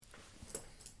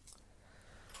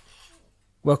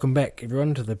Welcome back,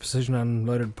 everyone, to the Precision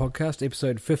Unloaded podcast,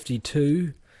 episode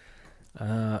 52,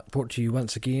 brought to you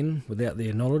once again, without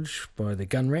their knowledge, by the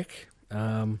Gun Rack.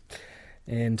 And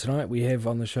tonight we have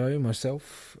on the show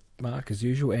myself, Mark, as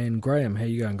usual, and Graeme. How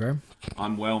you going, Graeme?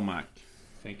 I'm well, Mark.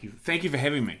 Thank you for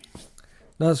having me.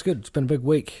 No, it's good. It's been a big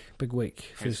week.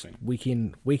 First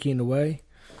weekend away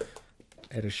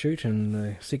at a shoot in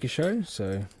the Seka show,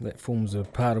 so that forms a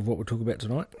part of what we'll talk about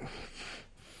tonight.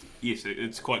 Yes,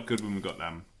 it's quite good when we've got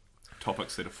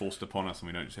topics that are forced upon us and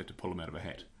we don't just have to pull them out of a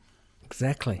hat.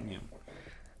 Exactly.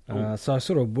 Yeah. So I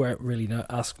sort of won't really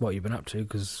ask what you've been up to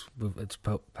because it's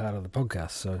part of the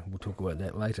podcast, so we'll talk about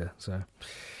that later. So,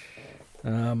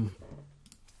 well,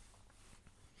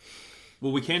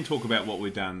 we can talk about what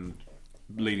we've done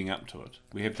leading up to it.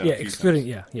 We have done a few excluding,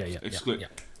 things. yeah.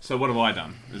 So what have I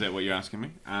done? Is that what you're asking me?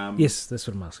 Yes, that's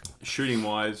what I'm asking. Shooting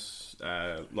wise,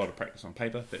 a lot of practice on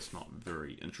paper. That's not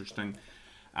very interesting.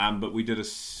 But we did a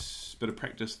bit of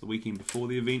practice the weekend before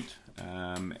the event.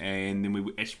 And then we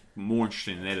were actually more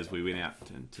interesting than that is we went out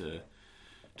to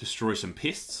destroy some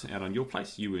pests out on your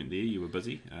place. You weren't there. You were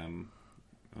busy on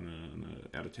an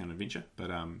out-of-town adventure. But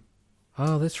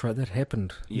oh, that's right. That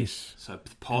happened. Yes. So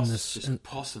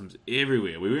possums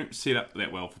everywhere. We weren't set up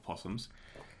that well for possums,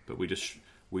 but we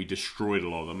destroyed a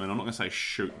lot of them. And I'm not going to say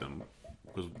shoot them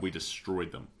because we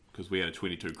destroyed them because we had a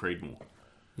 22 Creedmoor.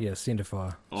 Yeah,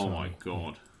 centerfire. Oh my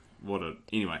god.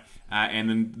 Anyway, and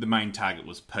then the main target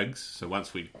was pigs. So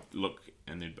once we look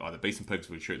and there'd either be some pigs,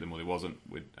 we'd shoot them, or there wasn't,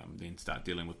 we'd then start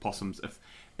dealing with possums.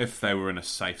 If they were in a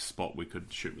safe spot, we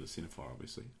could shoot with a centerfire,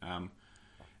 obviously.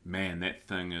 Man, that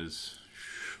thing is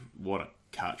what a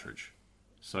cartridge.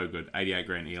 So good. 88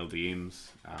 grain ELDMs,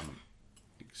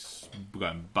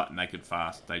 going butt naked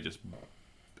fast. They just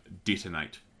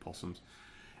detonate possums.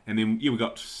 And then we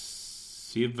got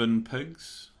 7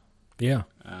 pigs. Yeah.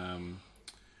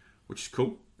 Which is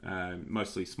cool.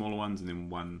 Mostly smaller ones, and then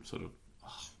one sort of,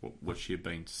 what should have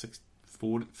been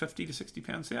 50 to 60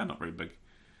 pounds sow, not very big.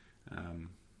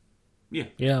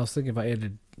 Yeah, I was thinking if I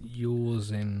added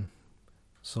yours and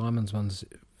Simon's ones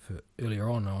for earlier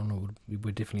on,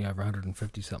 we're definitely over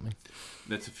 150 something.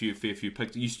 That's a fair few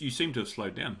pigs. You seem to have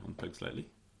slowed down on pigs lately.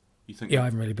 You think? Yeah, I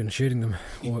haven't really been shooting them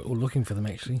or looking for them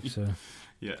actually. So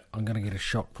yeah, I'm going to get a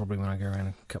shock probably when I go around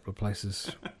a couple of places.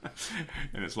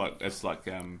 And it's like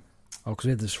because we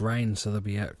had this rain, so they'll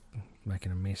be out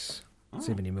making a mess.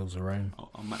 70 mils of rain.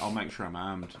 I'll make sure I'm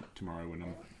armed tomorrow when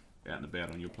I'm out and about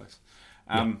on your place.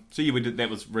 So yeah, we did. That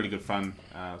was really good fun.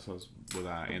 So I was with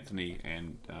Anthony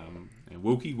and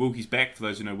Wilkie. Wilkie's back. For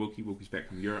those who know Wilkie, Wilkie's back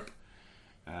from Europe.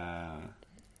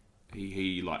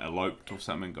 He like eloped or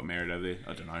something, got married over there.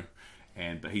 I don't know.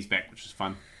 But he's back, which is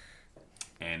fun.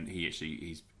 And he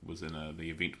was in the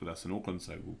event with us in Auckland,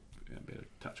 so we'll better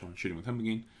touch on shooting with him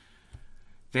again.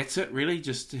 That's it, really.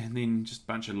 Just a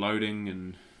bunch of loading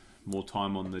and more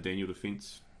time on the Daniel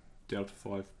Defence Delta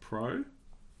 5 Pro.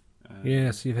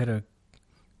 Yeah, so you've had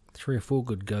 3 or 4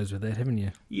 good goes with that, haven't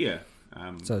you? Yeah.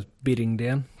 So it's bedding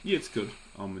down. Yeah, it's good.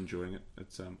 I'm enjoying it.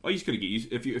 It's you just got to get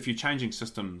used. If you're changing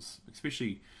systems,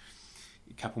 especially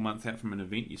a couple months out from an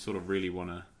event, you sort of really want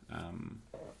to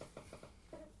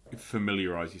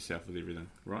familiarise yourself with everything,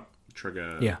 right?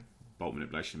 Trigger, bolt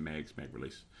manipulation, mag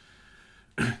release.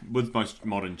 With most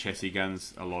modern chassis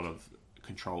guns, a lot of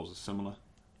controls are similar,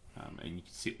 and you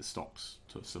can set the stocks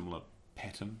to a similar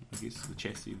pattern, I guess, the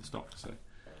chassis, the stock. So,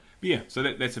 but yeah, so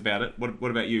that's about it. What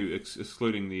about you,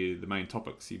 excluding the main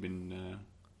topics you've been?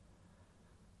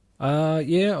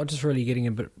 Yeah, I'm just really getting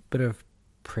a bit of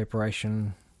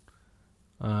preparation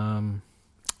for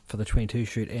the 22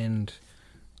 shoot and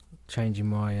changing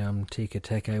my Tika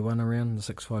Take one around the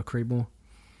 6.5 Creedmoor.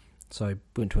 So I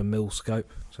went to a mill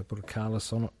scope, so I put a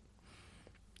Carless on it,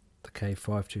 the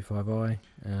K525i,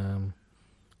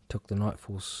 took the Night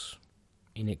Force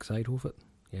NX8 off it,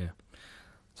 yeah.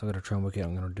 So I've got to try and work out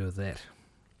what I'm going to do with that.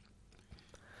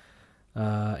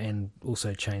 And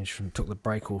also took the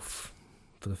brake off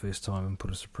for the first time and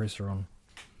put a suppressor on.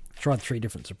 Tried 3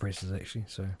 different suppressors actually,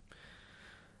 so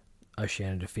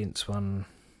Oceania Defence one,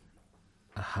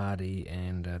 a Hardy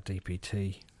and a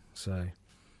DPT, so...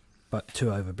 But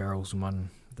 2 over barrels and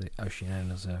one, the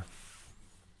Oceania's a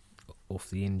off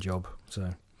the end job.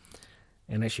 So,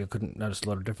 and actually I couldn't notice a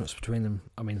lot of difference between them.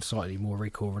 I mean, slightly more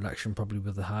recoil reduction probably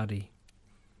with the Hardy,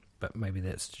 but maybe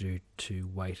that's due to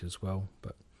weight as well.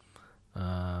 But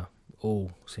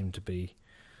all seem to be.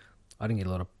 I didn't get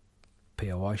a lot of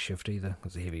POI shift either.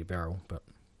 It's a heavy barrel, but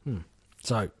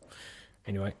so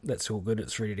anyway, that's all good.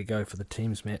 It's ready to go for the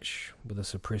teams match with a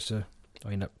suppressor.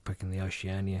 I end up picking the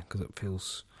Oceania because it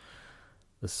feels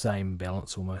the same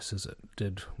balance almost as it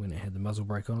did when it had the muzzle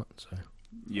brake on it. So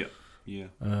yeah, Yeah.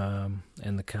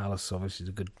 And the Carless obviously is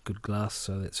a good glass,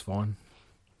 so that's fine.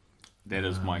 That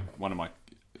is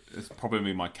it's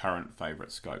probably my current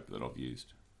favourite scope that I've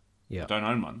used. Yeah. I don't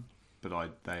own one, but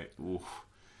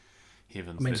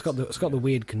heavens. I mean, it's got the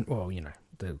weird,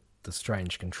 the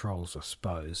strange controls, I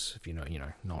suppose. If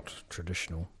not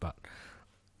traditional, but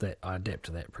that I adapt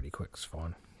to that pretty quick. It's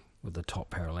fine with the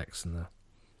top parallax and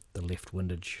the left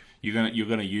windage. You're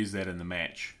gonna use that in the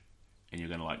match, and you're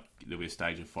gonna there'll be a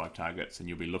stage of 5 targets, and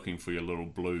you'll be looking for your little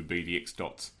blue BDX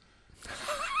dots.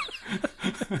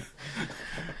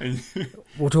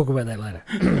 We'll talk about that later.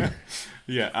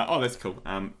 Yeah. That's cool.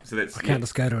 So that's I can't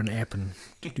just go to an app and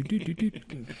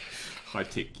high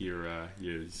tech your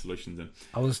solutions in.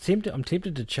 I'm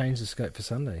tempted to change the scope for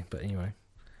Sunday, but anyway,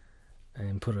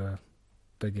 and put a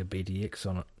bigger BDX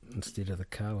on it instead of the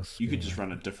Carless. You could just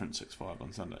run a different 6.5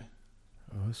 on Sunday.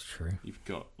 Oh, that's true. You've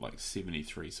got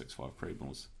 73 6.5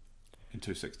 Creedmoors and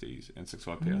 260s and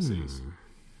 6.5 PRCs.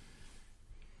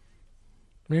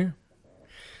 Yeah.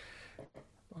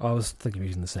 I was thinking of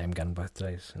using the same gun both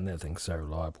days, and that thing's so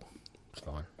reliable. It's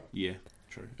fine. Yeah,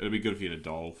 true. It'll be good if you had a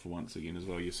dial for once again as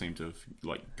well. You seem to have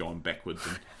gone backwards.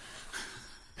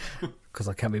 Because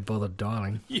I can't be bothered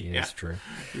dialing. Yeah, that's true.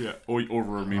 Yeah, or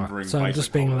remembering. Right. So I'm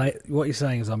just being what you're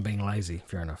saying is I'm being lazy.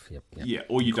 Fair enough. Yep. Yeah,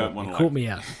 or you don't want to. Caught me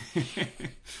out.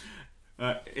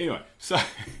 Anyway, so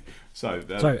other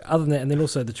than that, and then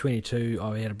also the 22,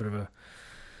 I had a bit of a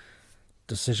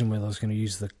decision whether I was going to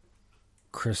use the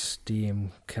Chris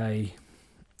DMK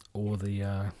or the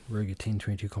Ruger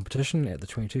 1022 competition at the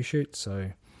 22 shoot.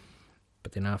 So,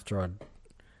 but then after I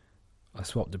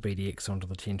swapped the BDX onto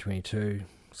the 1022,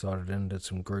 sighted in, did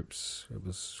some groups. It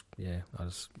was I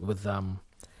was with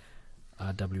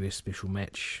RWS special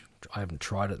match. I haven't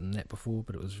tried it in that before,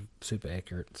 but it was super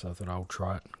accurate, so I thought I'll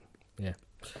try it. Yeah,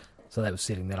 so that was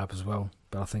setting that up as well.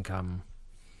 But I think I'll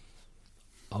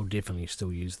definitely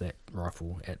still use that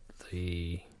rifle at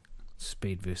the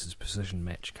speed versus precision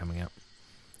match coming up.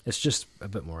 It's just a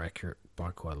bit more accurate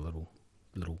by quite a little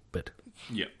bit.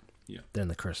 Yeah. Than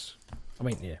the Chris. I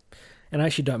mean, yeah. And I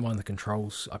actually don't mind the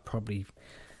controls. I probably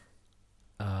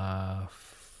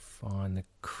find the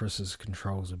Chris's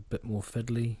controls a bit more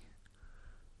fiddly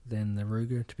than the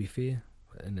Ruger, to be fair.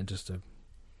 And it just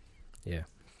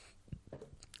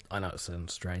I know it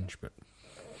sounds strange, but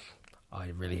I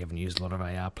really haven't used a lot of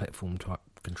AR platform type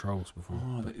controls before.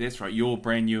 Oh, that's right. Your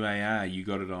brand new AR, you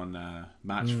got it on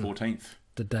March 14th.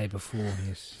 The day before,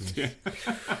 yes. Yeah.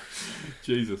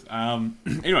 Jesus.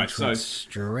 Anyway, so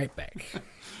straight back.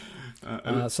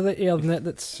 So that, other than that,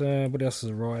 that's what else has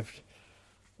arrived.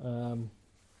 No,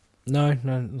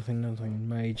 nothing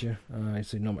major.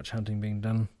 Actually, not much hunting being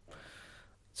done.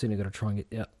 Certainly got to try and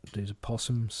get out, do the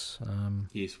possums.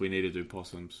 Yes, we need to do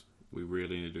possums. We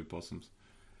really need to do possums.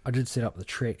 I did set up the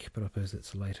trek, but I suppose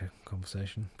that's a later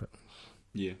conversation. But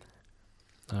yeah,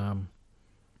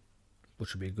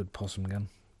 which would be a good possum gun.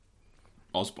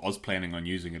 I was planning on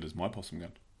using it as my possum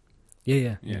gun.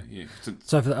 Yeah.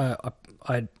 So for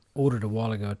I ordered a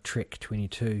while ago a Trek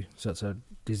 22, so it's a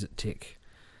Desert Tech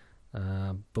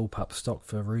bullpup stock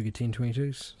for Ruger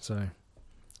 1022s. So,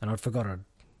 and I forgot I'd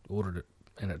ordered it,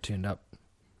 and it turned up,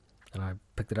 and I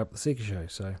picked it up at the Seeker show.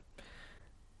 So,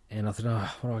 and I thought,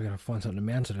 what am I going to find something to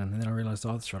mount it in? And then I realised,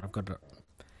 that's right, I've got a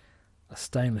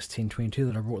stainless 1022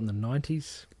 that I bought in the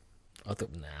 90s. I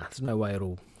thought, there's no way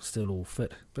it'll still all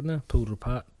fit. But no, pulled it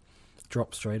apart,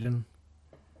 dropped straight in.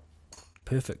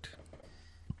 Perfect.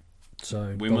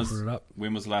 So, bolted it up.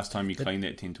 When was the last time you cleaned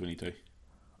that 1022?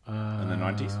 In the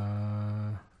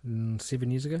 90s?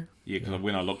 7 years ago. Yeah, because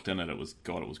when I looked in it, it was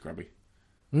grubby.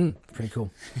 Pretty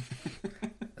cool.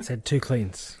 It's had 2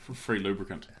 cleans. Free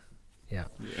lubricant. Yeah.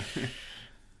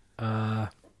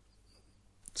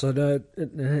 So no,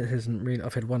 it hasn't really.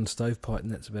 I've had one stovepipe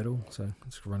and that's about all. So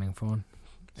it's running fine,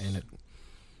 and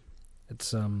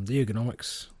it's the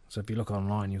ergonomics. So if you look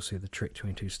online, you'll see the Trek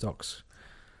 22 stocks.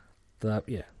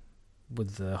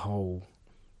 With the whole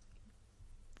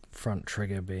front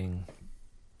trigger being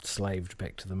slaved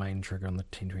back to the main trigger on the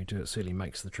 1022, it certainly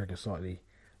makes the trigger slightly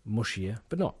mushier,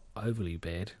 but not overly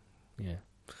bad. Yeah.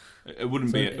 It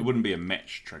wouldn't be a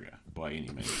match trigger by any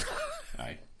means.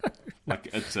 Like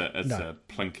it's a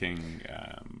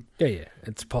plinking.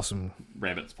 It's possum.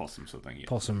 Rabbit's possum sort of thing. Yeah.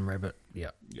 Possum rabbit.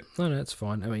 Yeah. No, it's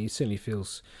fine. I mean, it certainly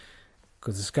feels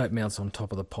because the scope mounts on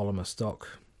top of the polymer stock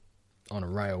on a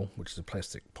rail, which is a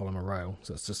plastic polymer rail.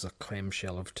 So it's just a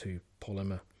clamshell of 2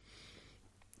 polymer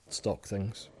stock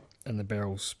things, and the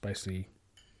barrels basically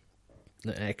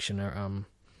the action are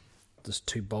just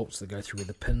 2 bolts that go through where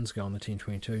the pins go on the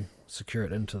 1022, secure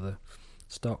it into the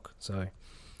stock. So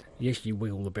you actually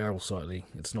wiggle the barrel slightly.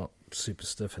 It's not super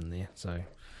stiff in there, so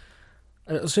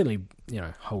it'll certainly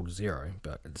hold 0,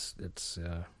 but it's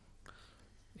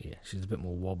she's a bit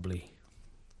more wobbly,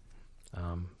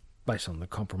 based on the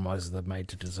compromises they've made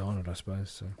to design it, I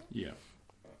suppose. So yeah.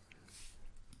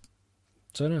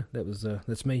 So no,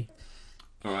 that's me.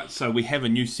 All right, so we have a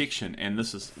new section, and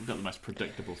we've got the most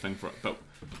predictable thing for it. But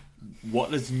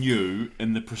what is new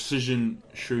in the precision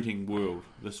shooting world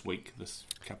this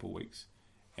couple of weeks?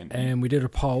 And we did a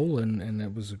poll, and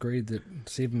it was agreed that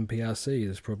 7 PRC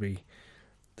is probably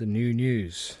the new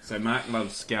news. So Mark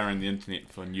loves scouring the internet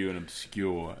for new and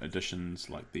obscure additions,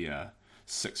 like the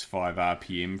 6.5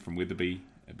 RPM from Weatherby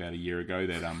about a year ago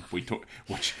that we took,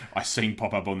 which I seen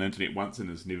pop up on the internet once and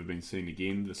has never been seen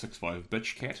again. The 6.5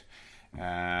 Bitch Cat.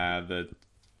 What's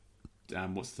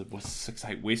the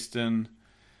 6.8 Western,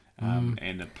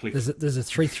 and a there's a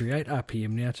 338 RPM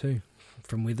now too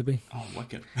from Weatherby. Oh,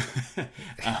 wicked!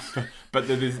 But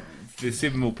there's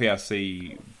 7 more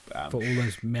PRC for all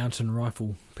those mountain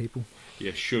rifle people.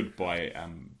 Yeah, should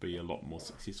be a lot more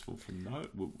successful from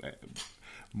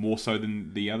more so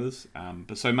than the others.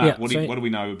 But so Mark, what do we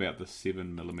know about the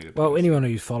 7mm? Well, anyone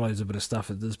who follows a bit of stuff,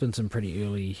 there's been some pretty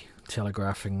early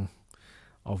telegraphing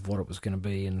of what it was going to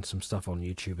be, and some stuff on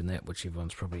YouTube and that, which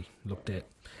everyone's probably looked at.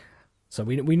 So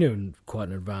we knew quite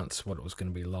in advance what it was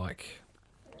going to be like,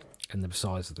 and the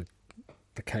size of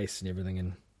the case and everything,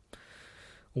 and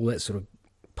all that sort of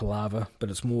palaver.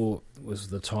 But it's more was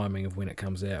the timing of when it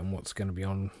comes out and what's going to be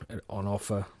on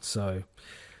offer. So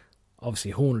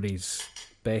obviously Hornady's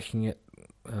backing it,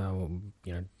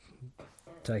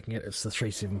 taking it. It's the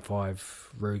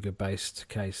 375 Ruger based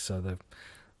case, so the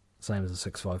same as the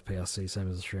 6.5 PRC,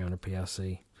 same as the 300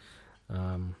 PRC,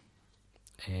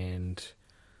 and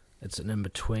it's an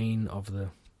in-between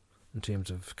in terms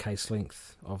of case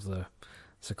length of the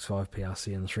 6.5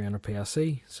 PRC and the 300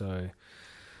 PRC, so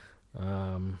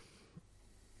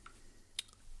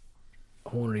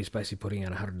Hornady's basically putting out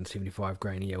 175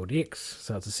 grain ELDX,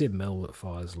 so it's a 7mm that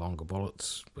fires longer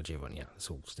bullets, whichever one,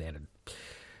 it's all standard.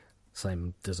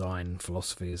 Same design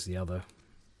philosophy as the other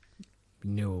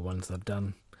newer ones they've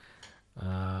done.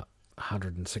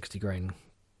 160 grain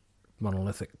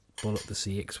monolithic bullet, the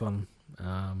CX one,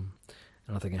 and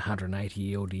I think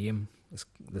 180 LDM.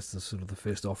 This is sort of the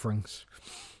first offerings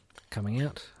coming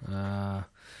out,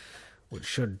 which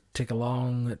should tick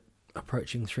along at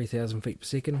approaching 3,000 feet per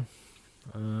second.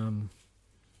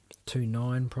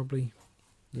 2.9 probably,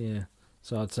 yeah.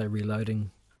 So I'd say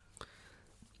reloading,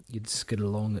 you'd skid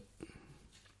along at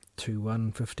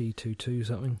 2.150, 2.2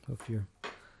 something if you're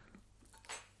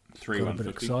 3.150. a bit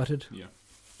excited. Yeah.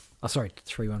 Oh, sorry,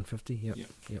 3.150.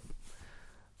 Yep.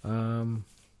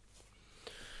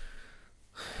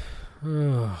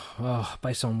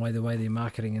 Based on the way they're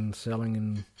marketing and selling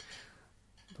and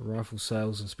the rifle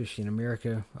sales, especially in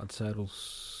America, I'd say it'll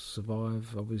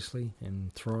survive, obviously,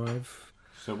 and thrive.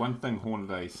 So one thing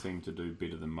Hornady seem to do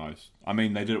better than most, I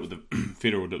mean, they did it with the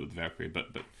Federal, did it with the Valkyrie, but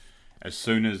as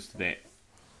soon as that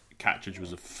cartridge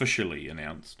was officially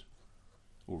announced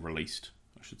or released,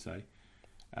 I should say,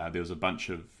 there was a bunch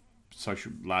of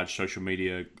large social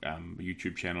media,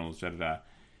 YouTube channels,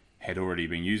 had already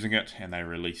been using it, and they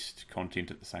released content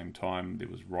at the same time. There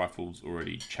was rifles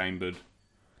already chambered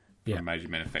from major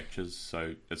manufacturers,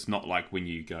 so it's not like when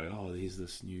you go, oh, there's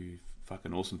this new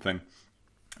fucking awesome thing,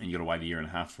 and you got to wait a year and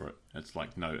a half for it. It's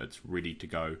like, no, it's ready to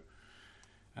go.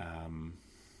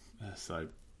 So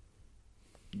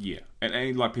yeah,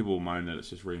 and like people will moan that it's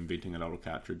just reinventing an older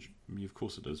cartridge. I mean, of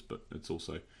course it is, but it's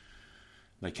also,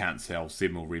 they can't sell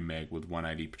 7mm Rem Mag with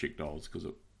 180 projectiles because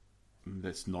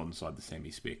that's not inside the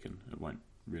SAMI spec, and it won't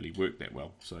really work that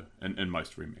well. So in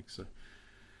most Rem Mags, so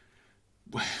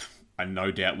I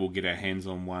no doubt we'll get our hands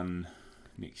on one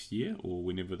next year or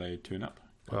whenever they turn up.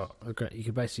 Well, okay, you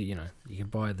could basically, you can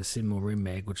buy the 7mm Rem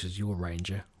Mag, which is your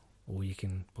Ranger, or you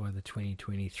can buy the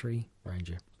 2023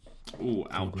 Ranger. Oh,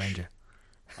 ouch. Ranger.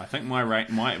 I think my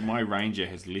Ranger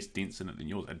has less dents in it than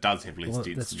yours. It does have less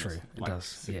dents. That's in true. It does.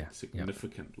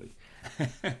 significantly.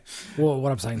 Well,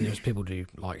 what I'm saying there is people do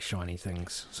like shiny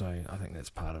things, so I think that's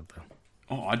part of the.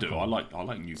 Oh, I do. I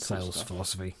like new sales cool stuff.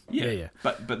 Philosophy. Yeah.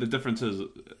 But the difference is,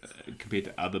 compared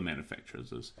to other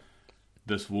manufacturers, is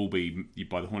this will be, you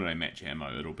buy the Hornady match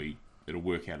ammo, it'll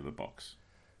work out of the box.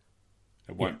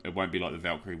 It won't be like the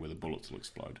Valkyrie where the bullets will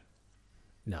explode.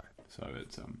 No. So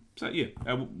it's we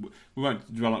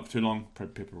won't dwell on it for too long.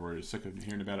 People are already sick of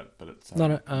hearing about it, but it's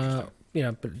but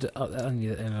only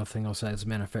another thing I'll say is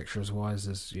manufacturers wise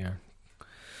is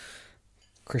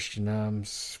Christian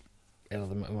Arms, out of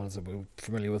the ones that we're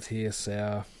familiar with here,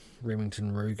 Sauer,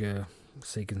 Remington, Ruger,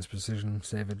 Seekins Precision,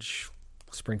 Savage,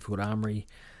 Springfield Armory,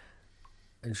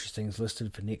 interesting is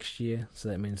listed for next year, so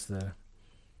that means the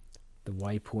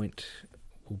Waypoint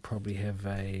will probably have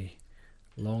a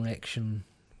long action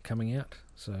coming out.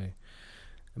 So,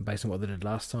 and based on what they did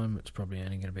last time, it's probably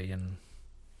only going to be in,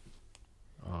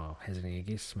 hazarding a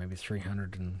guess, maybe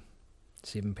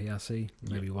 307 PRC,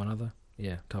 maybe one other,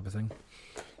 type of thing.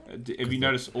 Have you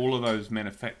noticed all of those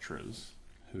manufacturers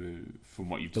who, from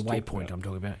what you've the just Waypoint talked about, I'm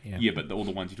talking about, yeah, but all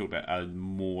the ones you talked about are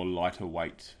more lighter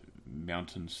weight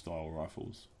mountain style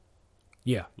rifles,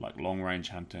 like long range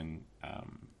hunting.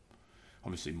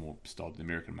 Obviously more styled to the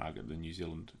American market than New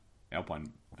Zealand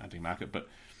alpine hunting market, but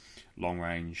long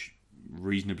range,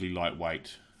 reasonably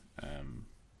lightweight,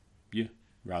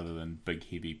 rather than big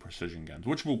heavy precision guns,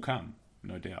 which will come,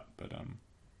 no doubt. But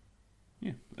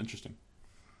interesting.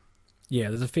 Yeah,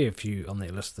 there's a fair few on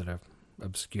that list that are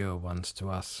obscure ones to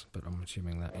us, but I'm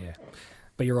assuming that,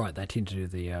 But you're right, they tend to do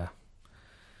the,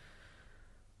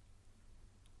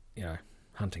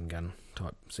 hunting gun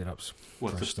type setups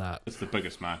for a start. It's the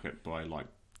biggest market by like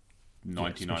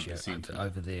 99%.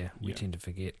 Over there, we tend to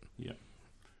forget. Yeah.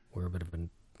 We're a bit of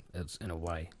it's in a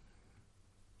way,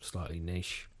 slightly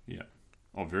niche. Yeah.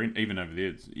 Oh, even over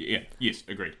there. Yes,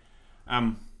 agreed.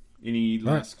 Any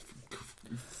last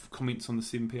comments on the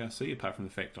 7PRC, apart from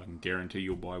the fact I can guarantee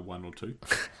you'll buy one or two?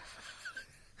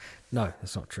 No,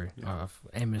 that's not true. Yeah. I have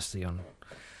amnesty on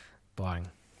buying.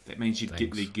 That means you'd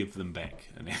give them back.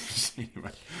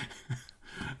 Anyway.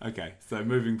 Okay, so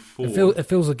moving forward, It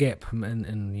fills a gap in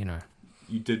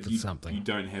something. You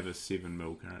don't have a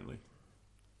 7mm currently.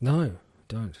 No,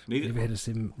 don't. Neither. Never had a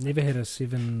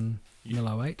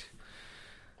 7mm08.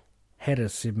 Had a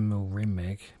 7mm rem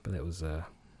mag, but that was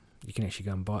you can actually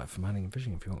go and buy it from hunting and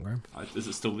fishing if you want, Graeme. Is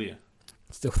it still there?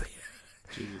 It's still there.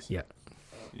 Jesus. Yeah.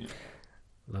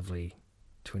 Lovely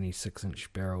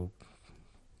 26-inch barrel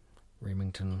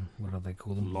Remington, what do they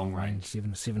call them? Long range.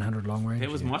 700 long range. That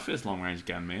was my first long range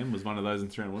gun, man. Was one of those in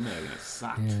 300 window, and it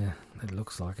sucked. Yeah, it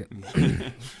looks like it.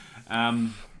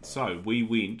 So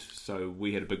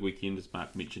we had a big weekend, as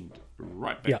Mark mentioned,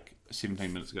 right back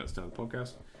 17 minutes ago at the start of the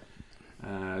podcast.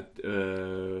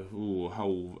 A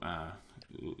whole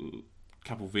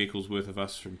couple vehicles worth of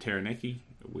us from Taranaki.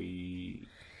 We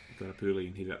got up early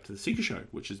and headed up to the Seeker Show,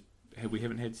 which we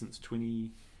haven't had since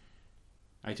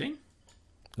 2018?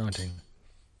 19.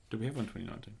 Did we have one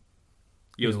 2019?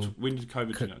 Yeah, when did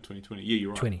COVID turn out? 2020? Yeah, you're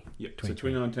right. 20. Yeah, 20, so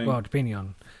 2019. Well, depending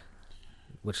on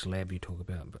which lab you talk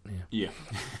about, but yeah.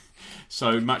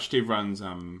 So much to everyone's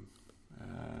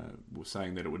was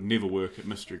saying that it would never work at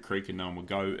Mystery Creek and no one would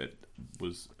go. It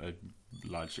was a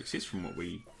large success from what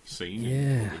we've seen.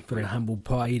 Yeah, but a humble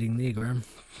pie eating there, Graeme.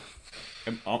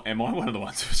 Am I one of the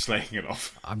ones who's slagging it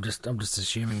off? I'm just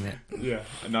assuming that. Yeah.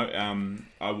 No,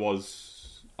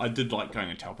 I did like going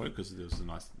to Taupo because it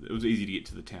was easy to get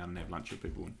to the town and have lunch with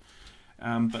people.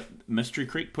 But Mystery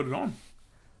Creek put it on.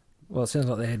 Well, it sounds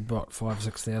like they had about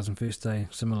 5,000-6,000 first day,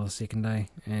 similar second day,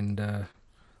 and the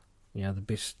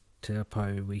best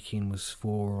Taupo weekend was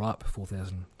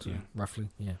 4,000, so roughly.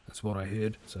 Yeah, that's what I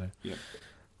heard. So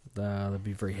they'd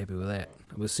be very happy with that.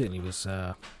 It certainly was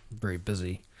very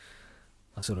busy.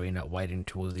 I sort of ended up waiting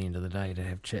towards the end of the day to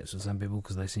have chats with some people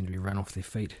because they seem to be run off their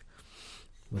feet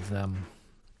with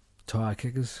tyre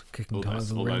kickers kicking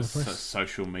tyres all around the place.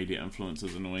 Social media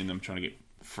influencers annoying them, trying to get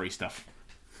free stuff.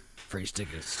 Free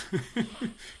stickers.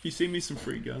 You send me some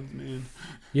free guns, man.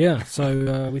 Yeah,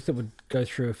 so we thought we'd go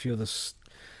through a few of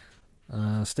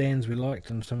the stands we liked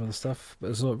and some of the stuff. But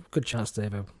it was a good chance to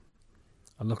have a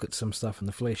look at some stuff in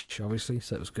the flesh, obviously,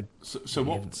 so it was good. So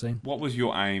what was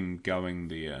your aim going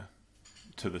there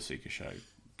to the Seeker Show?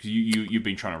 Because you've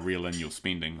been trying to reel in your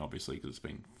spending, obviously, because it's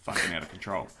been fucking out of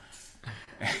control.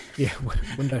 Yeah,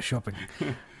 window shopping.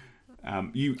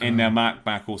 Now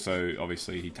Mark also,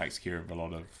 obviously, he takes care of a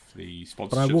lot of the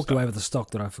sponsorship. But I walked stuff. away with the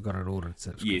stock that I forgot I'd ordered.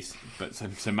 So yes, but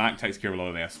so Mark takes care of a lot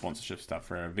of our sponsorship stuff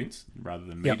for our events rather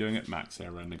than me doing it. Mark's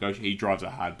our negotiator. He drives a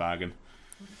hard bargain,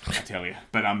 I tell you.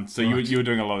 But so right. you were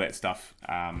doing a lot of that stuff.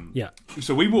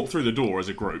 So we walked through the door as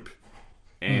a group,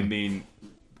 and then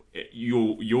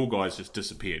your guys just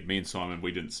disappeared. Me and Simon,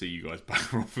 we didn't see you guys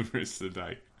bugger off for the rest of the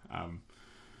day.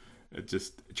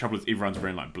 The trouble is everyone's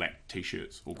wearing like black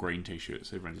t-shirts or green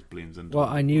t-shirts. Everyone just blends into. Well,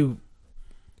 I knew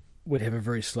we'd have a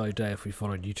very slow day if we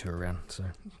followed you two around. So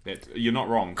you're not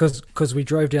wrong. Because we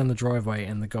drove down the driveway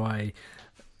and the guy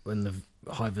in the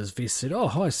high-vis vest said, "Oh,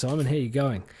 hi Simon, how you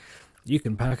going? You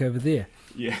can park over there."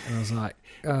 Yeah. And I was like,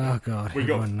 "Oh God, he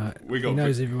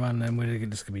knows everyone, and we're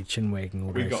just gonna be chin wagging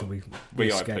all day." So we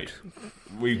escaped.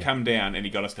 We come down and he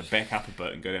got us to back up a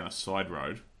bit and go down a side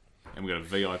road, and we got a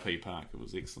VIP park. It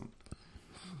was excellent.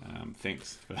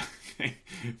 Thanks.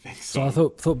 Thanks. So I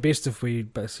thought best if we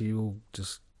basically all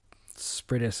just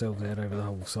spread ourselves out over the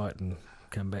whole site and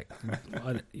come back.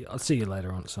 I'll see you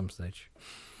later on at some stage.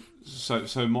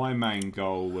 So my main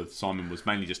goal with Simon was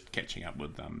mainly just catching up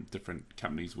with different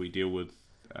companies we deal with,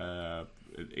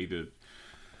 either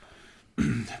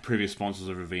previous sponsors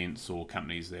of events or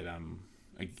companies that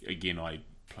again I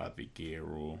play their gear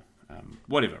or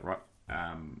whatever, right?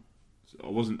 So I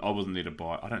wasn't there to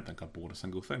buy. I don't think I bought a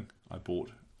single thing. I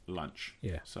bought lunch.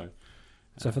 Yeah. So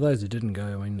for those who didn't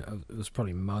go, I mean, it was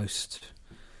probably most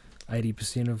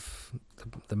 80% of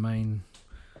the main,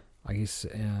 I guess,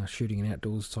 shooting and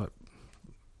outdoors type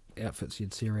outfits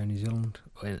you'd see around New Zealand,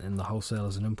 and the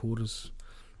wholesalers and importers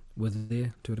were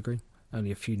there to a degree.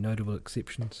 Only a few notable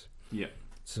exceptions. Yeah.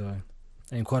 So,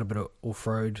 and quite a bit of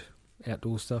off-road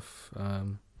outdoor stuff.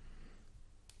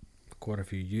 Quite a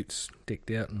few utes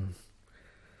decked out and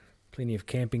plenty of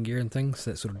camping gear and things.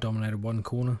 That sort of dominated one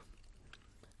corner.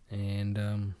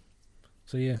 And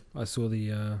so yeah, I saw the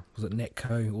was it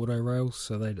Natco Auto Rails?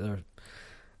 So they're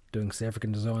doing South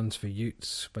African designs for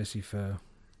utes, basically for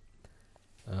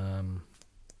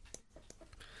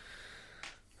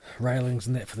railings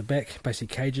and that for the back,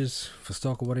 basically cages for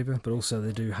stock or whatever. But also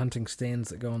they do hunting stands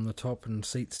that go on the top and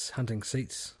seats, hunting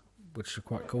seats, which are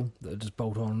quite cool. That just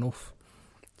bolt on and off.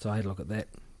 So I had a look at that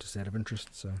just out of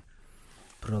interest. So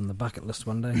put it on the bucket list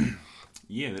one day.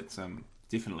 Yeah, that's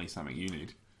definitely something you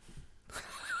need.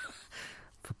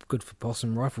 Good for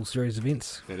Possum Rifle Series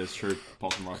events. That is true.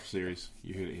 Possum Rifle Series.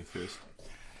 You heard it here first.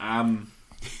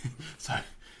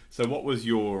 So what was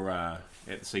your at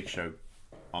the Seek Show?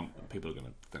 People are going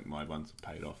to think my ones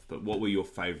are paid off. But what were your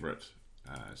favourite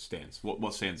stands?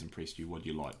 What stands impressed you? What do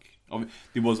you like? I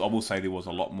will say there was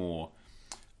a lot more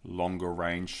longer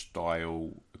range style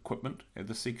equipment at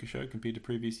the Seeker Show compared to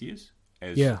previous years,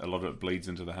 as a lot of it bleeds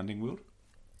into the hunting world.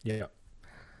 Yeah.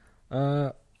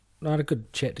 I had a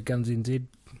good chat to Guns NZ,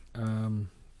 and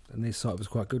their site was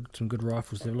quite good. Some good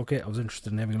rifles to have a look at. I was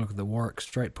interested in having a look at the Warwick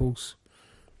straight pulls,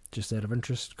 just out of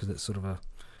interest, because it's sort of a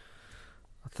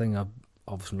thing I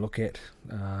often look at,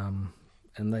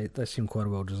 and they seem quite a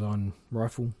well designed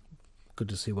rifle. Good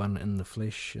to see one in the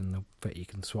flesh, and the fact you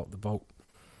can swap the bolt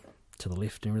to the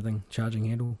left and everything, charging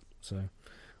handle, so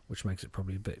which makes it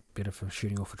probably a bit better for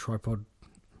shooting off a tripod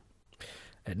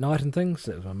at night and things.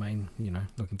 That was my main,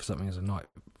 looking for something as a night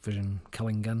vision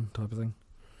culling gun type of thing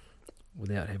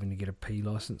without having to get a P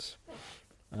license.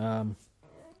 And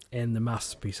the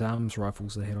Masterpiece Arms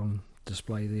rifles they had on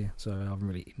display there, so I don't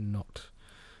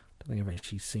think I've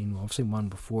actually seen one. I've seen one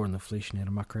before in the flesh and had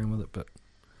a muck around with it, but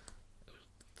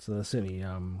so they're certainly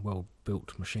well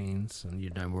built machines, and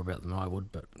you'd know more about them than I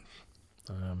would, but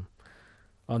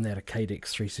on that a Cadex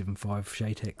 375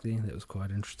 Shaytac there, that was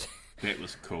quite interesting. That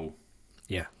was cool.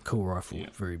 Yeah, cool rifle,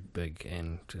 very big,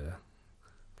 and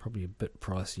probably a bit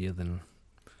pricier than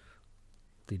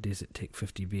the Desert Tech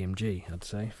 50 BMG, I'd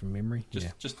say, from memory.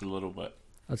 Just a little bit.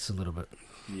 That's a little bit.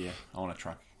 Yeah, I want to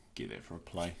try get that for a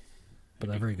play. But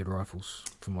they're very good rifles,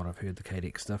 from what I've heard, the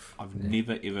Cadex stuff. I've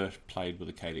never ever played with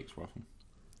a Cadex rifle.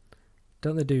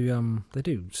 Don't they do? They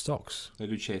do stocks. They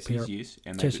do chassis, yes,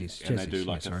 and they do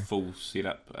like a full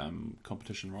setup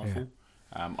competition rifle.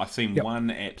 Yeah. I've seen one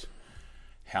at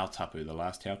Hautapu, the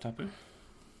last Hautapu.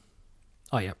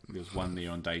 Oh, yeah. There was one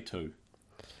there on day 2.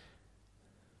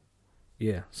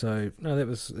 Yeah, so no, that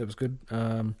was good.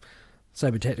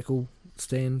 Sabre Tactical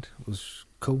stand was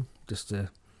cool, just to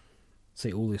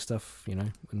see all their stuff,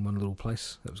 in one little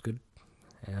place. That was good.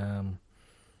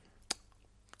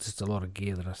 Just a lot of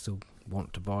gear that I still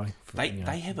want to buy.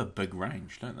 They have a big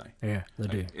range, don't they? Yeah, they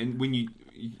do. And when you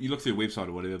look through the website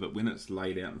or whatever, but when it's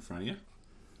laid out in front of you,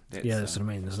 that's what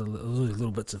I mean. There's all these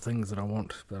little bits of things that I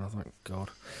want, but I think,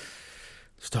 God,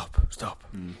 stop.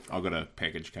 I've got a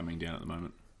package coming down at the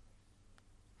moment.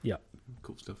 Yeah.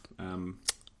 Cool stuff.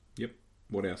 Yep.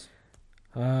 What else?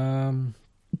 And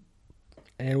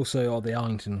also the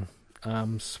Arlington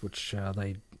Arms, which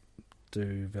they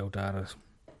do Veldata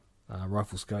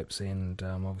rifle scopes and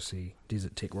obviously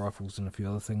Desert Tech rifles and a few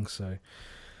other things. So it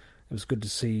was good to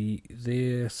see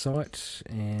their site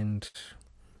and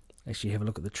actually have a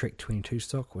look at the Trek 22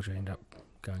 stock, which I ended up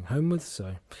going home with,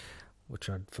 which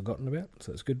I'd forgotten about.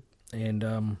 So it's good. And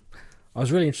I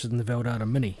was really interested in the Veldata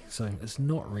Mini. So it's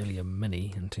not really a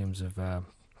Mini in terms of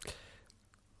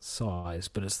size,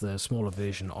 but it's the smaller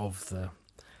version of the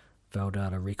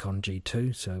Veldata Recon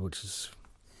G2, which is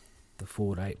the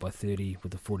Ford 8x30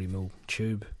 with the 40mm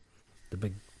tube, the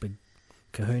big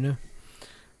kahuna.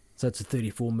 So it's a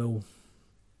 34mm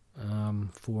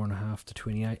 4.5 to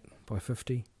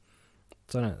 28x50.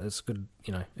 So no, that's good.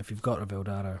 If you've got a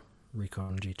Veldata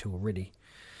Recon G2 already,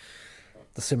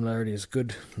 the similarity is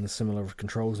good, and the similar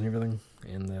controls and everything,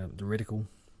 and the reticle,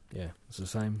 it's the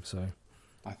same. So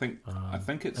I think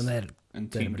it's and they had a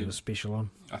intended. bit of a special on.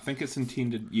 I think it's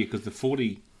intended, because the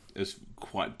 40 is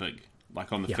quite big.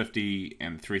 Like on the 50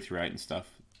 and 338 and stuff.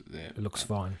 It looks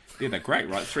fine. Yeah, they're great,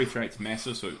 right? 338's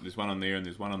massive, so there's one on there and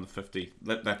there's one on the 50.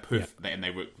 They're perfect, and they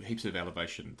work heaps of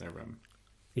elevation. They're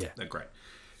great.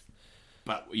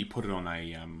 But you put it on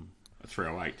a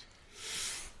 308.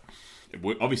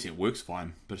 Obviously, it works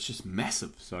fine, but it's just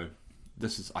massive. So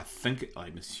this is,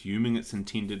 I'm assuming it's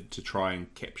intended to try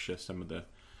and capture some of the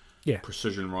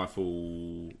precision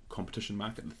rifle competition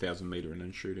market, the 1,000-meter and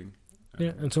in shooting.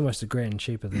 Yeah, it's almost $1,000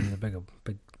 cheaper than the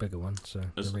bigger one. So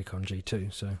the Recon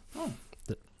G2. So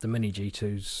the mini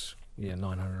G2's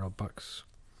 $900 odd,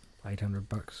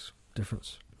 $800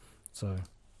 difference. So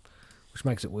which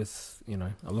makes it worth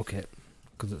a look at,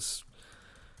 because it's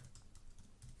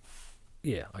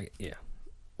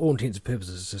all intents and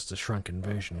purposes it's just a shrunken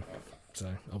version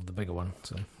of the bigger one.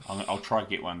 So I'll try to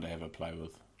get one to have a play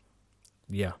with.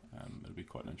 Yeah, it'll be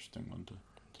quite an interesting one to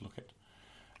look at.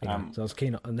 So I was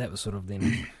keen on, and that was sort of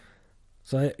then.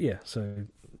 So I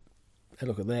had a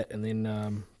look at that, and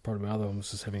then probably my other one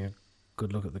was just having a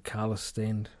good look at the Carless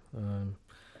stand.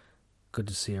 Good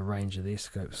to see a range of their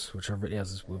scopes, which I've written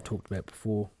as we've talked about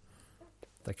before.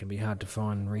 They can be hard to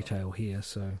find retail here,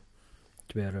 so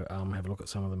to be able to have a look at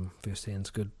some of them firsthand is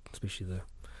good, especially the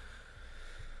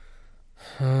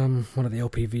one of the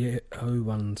LPVO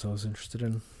ones I was interested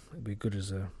in. It'd be good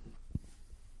as a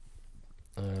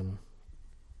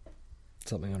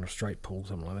something on a straight pull,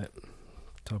 something like that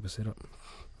type of setup.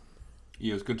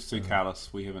 Yeah, it was good to see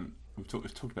Carless. We've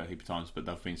talked about it a heap of times, but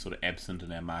they've been sort of absent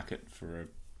in our market for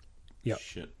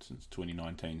since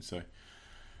 2019. So,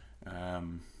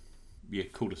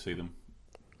 cool to see them.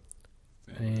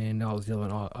 And the other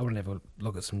one, I want to have a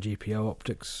look at some GPO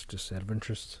optics just out of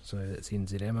interest. So that's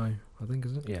NZ Ammo, I think,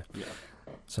 isn't it? Yeah.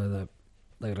 So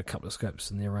they got a couple of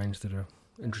scopes in their range that are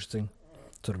interesting.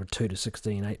 Sort of a 2 to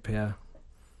 16 8-power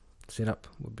setup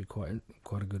would be quite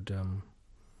a good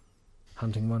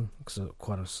hunting one, because it's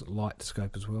quite a light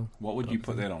scope as well. What would you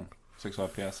put that on?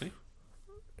 6.5 PRC?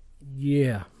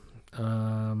 Yeah,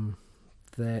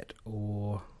 that,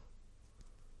 or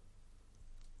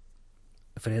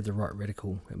if it had the right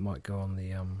reticle, it might go on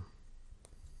the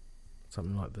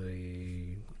something like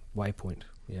the Waypoint,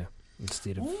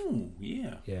 instead of. Oh,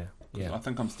 yeah. Yeah. I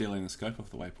think I'm stealing the scope off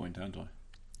the Waypoint, aren't I?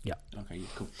 Yeah. Okay,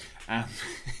 cool.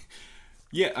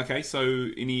 Okay, so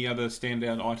any other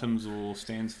standout items or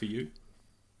stands for you?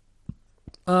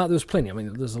 There was plenty. I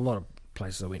mean, there's a lot of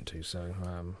places I went to, so,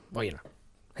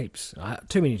 heaps.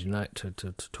 Too many to note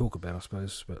to talk about, I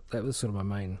suppose, but that was sort of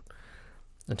my main,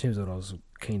 in terms of what I was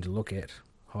keen to look at,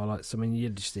 highlights. I mean, you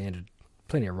had your standard,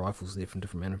 plenty of rifles there from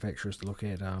different manufacturers to look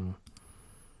at.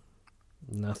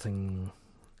 Nothing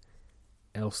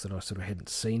else that I sort of hadn't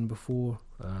seen before.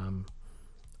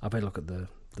 I've had a look at the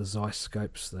Zeiss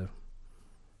scopes, the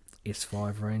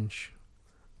S5 range,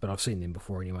 but I've seen them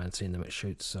before anyway and seen them at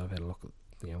shoots, so I've had a look at,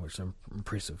 which are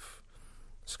impressive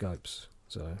scopes.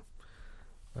 So,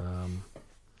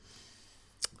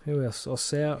 who else?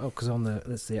 Because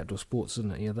that's the Outdoor Sports,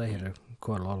 isn't it? Yeah, they had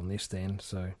quite a lot on their stand,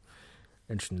 so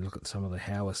interesting to look at some of the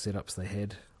Hauer setups they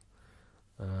had.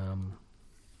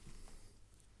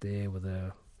 There with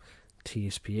a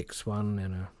TSPX one,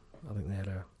 and I think they had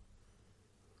a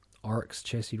Oryx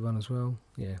chassis one as well.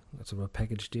 Yeah, that's sort of a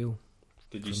package deal.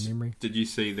 Did you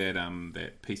see that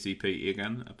that PCP air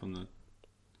gun up on the?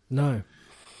 No.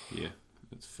 Yeah,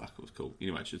 it was cool.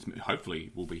 Anyway,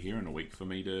 hopefully we'll be here in a week for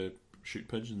me to shoot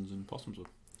pigeons and possums with.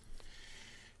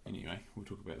 Anyway, we'll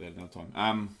talk about that another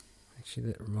time. Actually,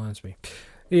 that reminds me.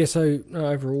 Yeah, so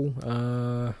overall,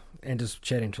 and just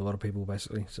chatting to a lot of people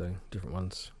basically, so different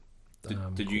ones.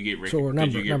 Did you get saw a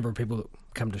number of people that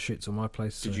come to shoots on my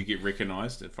place. Did you get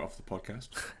recognised off the podcast?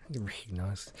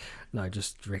 Recognised? No,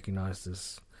 just recognised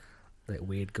as that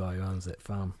weird guy who owns that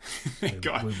farm. that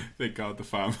guy at the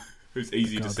farm who's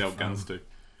easy to sell guns to.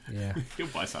 Yeah. He'll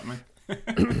buy something.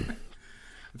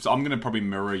 So I'm going to probably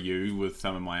mirror you with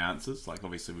some of my answers. Like,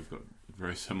 obviously we've got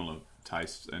very similar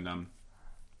tastes, and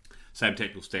Same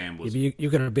Tactical Stand was... Yeah, but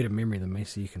you've got a better memory than me,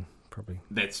 so you can probably...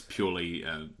 That's purely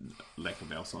lack of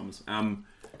Alzheimer's.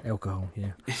 Alcohol,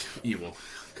 yeah. Yeah, well,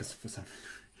 because for some...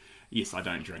 Yes, I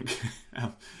don't drink.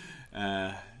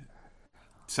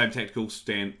 Same Tactical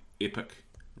Stand, epic.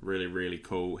 Really, really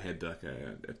cool. Had like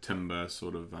a timber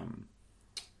sort of...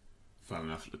 fun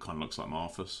enough, it kind of looks like my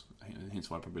office. Hence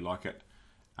why I probably like it.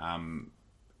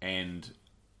 And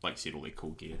like I said, all their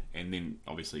cool gear. And then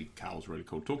obviously Carl's really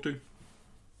cool to talk to.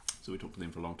 So we talked to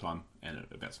them for a long time and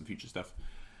about some future stuff.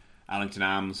 Arlington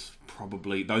Arms,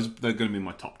 probably. They're going to be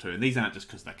my top two. And these aren't just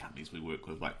because they're companies we work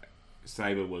with. Like,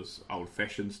 Sabre was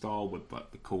old-fashioned style with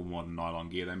like the cool modern nylon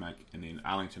gear they make. And then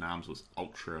Arlington Arms was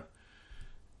ultra,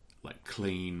 like,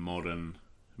 clean, modern,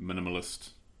 minimalist.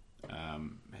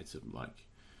 Had some, like,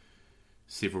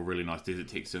 several really nice Desert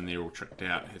Techs in there, all tricked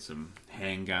out. Had some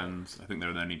handguns. I think they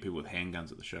were the only people with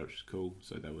handguns at the show, which is cool.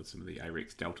 So they were some of the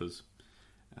AREX Deltas.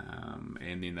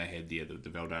 And then they had the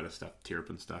Veldata stuff,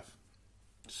 Terrapin stuff.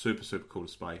 Super, super cool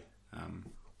display.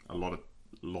 A lot of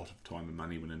time and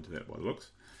money went into that by the looks.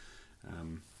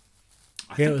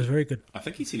 It was very good. I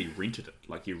think he said he rented it.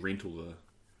 Like, you rent all the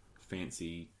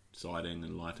fancy siding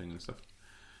and lighting and stuff.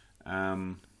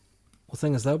 Well, the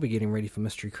thing is, they'll be getting ready for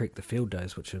Mystery Creek, the field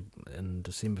days, which are in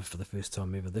December for the first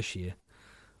time ever this year,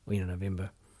 or in November.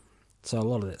 So a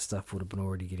lot of that stuff would have been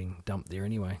already getting dumped there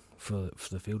anyway for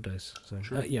the field days. So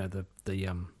the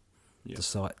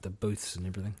site, the booths and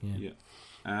everything. Yeah.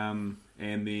 And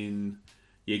then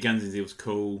Guns N' was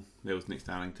cool. That was next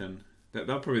to Arlington. They're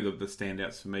probably the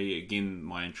standouts for me. Again,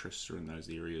 my interests are in those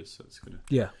areas, so it's gonna.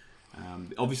 Yeah.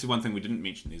 Obviously, one thing we didn't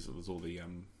mention is it was all the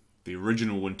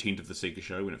original intent of the Seeker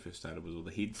show when it first started was all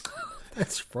the heads.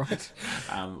 That's right.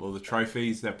 All the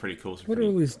trophies. They're pretty cool. What are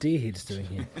all these deer heads doing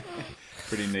here?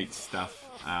 Pretty neat stuff.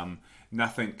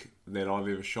 Nothing that I've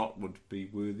ever shot would be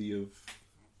worthy of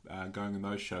going in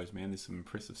those shows, man. There's some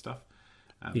impressive stuff.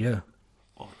 Yeah.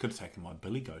 Oh, I could have taken my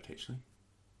billy goat, actually.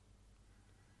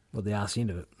 Well, the arse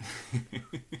end of it.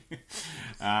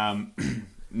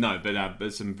 No,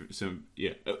 but some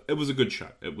yeah, it was a good show.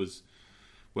 It was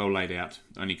well laid out.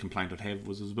 Only complaint I'd have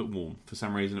was it was a bit warm. For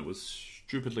some reason, it was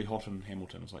stupidly hot in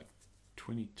Hamilton. It was like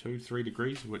 3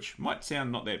 degrees, which might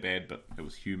sound not that bad, but it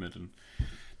was humid and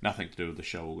nothing to do with the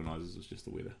show organisers. It was just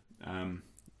the weather.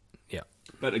 Yeah.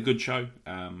 But a good show.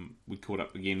 We caught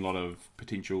up again, a lot of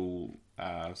potential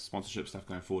sponsorship stuff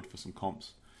going forward for some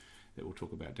comps that we'll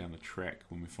talk about down the track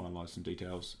when we finalise some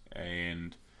details.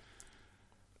 And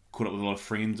caught up with a lot of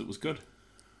friends. It was good.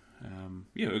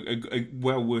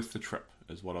 Well worth the trip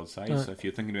is what I'd say. Right. So if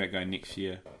you're thinking about going next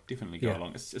year, definitely go Yeah.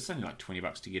 along. It's only like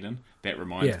 $20 to get in. That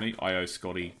reminds me, I owe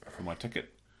Scotty for my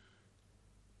ticket.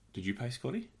 Did you pay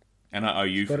Scotty? And I owe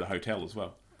you for the hotel as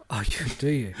well. Oh, do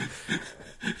you?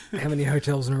 How many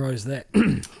hotels in a row is that?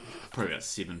 Probably about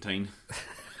 17.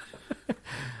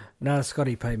 No,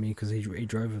 Scotty paid me because he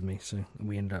drove with me, so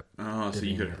we ended up... Oh, so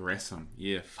you could harass him.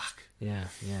 Yeah, fuck. Yeah.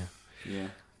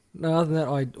 No, other than that,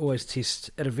 I always test...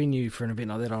 At a venue for an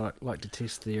event like that, I like to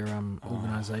test their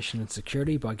organisation and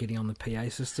security by getting on the PA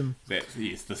system.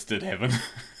 Yes, this did happen.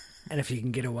 And if you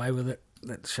can get away with it,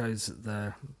 that shows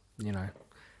that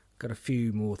got a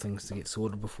few more things to get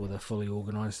sorted before they're fully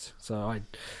organised. So I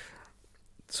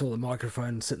saw the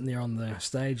microphone sitting there on the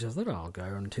stage. I thought, I'll go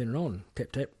and turn it on.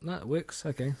 Tap, tap. No, it works.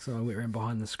 Okay. So I went around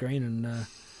behind the screen and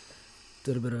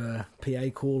did a bit of a PA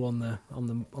call on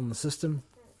the system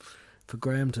for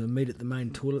Graham to meet at the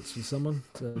main toilets with someone.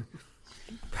 So,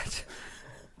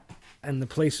 and the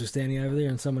police were standing over there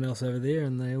and someone else over there,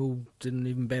 and they all didn't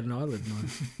even bat an eyelid. And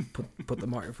I put the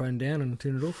microphone down and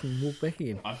turned it off and walked back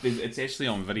again. It's actually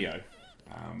on video.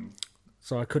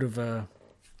 So I could have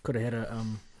had a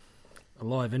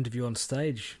live interview on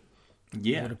stage.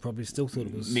 Yeah, I would have probably still thought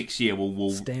it was next year. We'll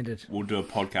standard. We'll do a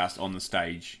podcast on the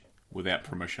stage without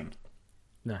permission.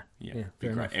 No, yeah, fair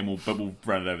great. enough. And we'll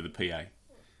run it over the PA.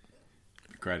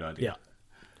 Great idea.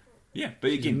 Yeah,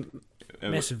 but again,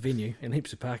 massive venue and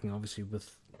heaps of parking, obviously,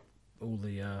 with all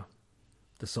the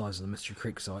size of the Mystery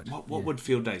Creek site. What would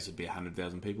field days would be?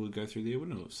 100,000 people would go through there,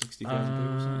 wouldn't it? 60,000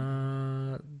 people or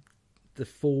something? The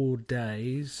 4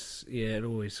 days, it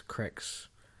always cracks.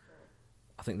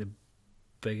 I think the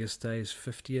biggest day is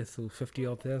 50th or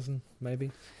 50-odd thousand,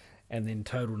 maybe. And then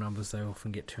total numbers, they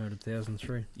often get 200,000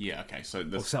 through. Yeah, okay. So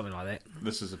or something like that.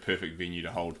 This is a perfect venue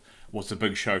to hold what's a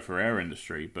big show for our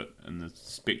industry, but in the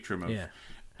spectrum of...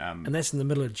 and that's in the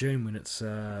middle of June when it's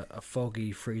a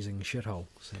foggy, freezing shithole.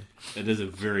 So. It is a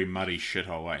very muddy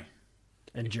shithole, eh?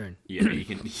 In June. Yeah, you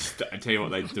can. I tell you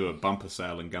what, they do a bumper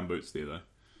sale in gumboots there, though.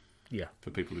 Yeah.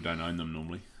 For people who don't own them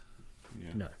normally.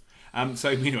 Yeah. No. So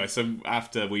anyway,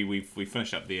 after we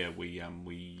finished up there,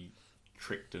 we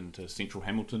trekked into central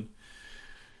Hamilton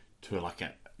to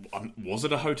was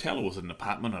it a hotel or was it an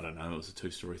apartment? I don't know. It was a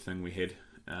 2-story thing we had.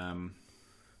 And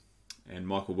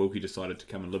Michael Wilkie decided to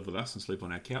come and live with us and sleep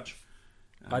on our couch.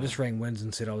 I just rang Wins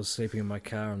and said I was sleeping in my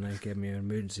car and they gave me an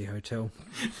emergency hotel.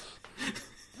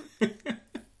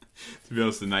 To be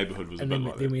honest, the neighbourhood was a bit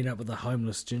like that. Then we ended up with a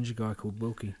homeless ginger guy called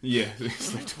Wilkie. Yeah, he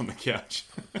slept on the couch.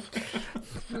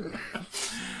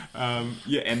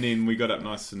 And then we got up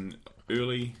nice and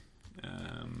early,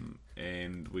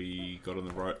 and we got on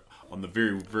the road. on the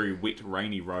very, very wet,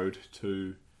 rainy road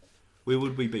to... Where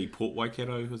would we be? Port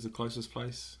Waikato was the closest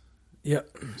place? Yep.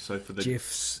 So for the...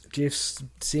 Jeff's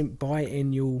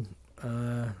biannual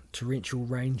torrential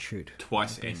rain shoot.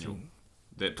 Twice annual.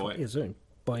 That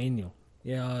biennial.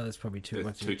 Yeah, that's probably two years.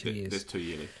 That's 2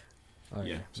 yearly. Oh,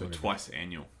 yeah, so whatever. twice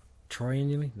annual.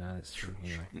 Triennially? No, that's true.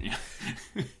 Anyway.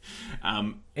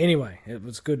 Yeah. Anyway, it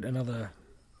was good. Another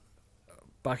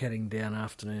bucketing down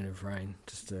afternoon of rain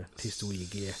just to test all your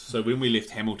gear. So when we left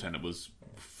Hamilton, it was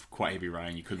quite heavy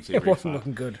rain. You couldn't see It very wasn't far.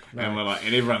 looking good. No. And we're like,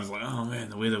 and everyone's like, "Oh man,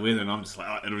 the weather," and I'm just like,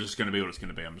 "Oh, it was just going to be what it's going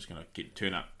to be. I'm just going to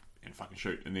turn up and fucking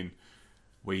shoot." And then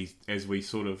as we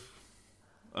sort of,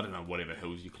 I don't know, whatever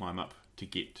hills you climb up to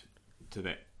get to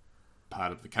that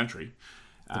part of the country.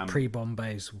 The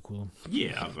pre-Bombays, we'll call them.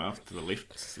 Yeah, I don't know, to the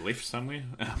left somewhere.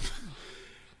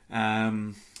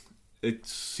 It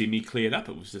semi-cleared up.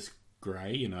 It was just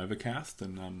grey and overcast,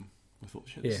 and I thought,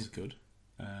 shit, this is good.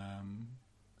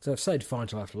 So it stayed fine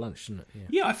till after lunch, didn't it?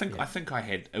 Yeah, I think I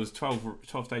had... It was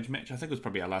 12 stage match. I think it was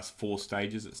probably our last 4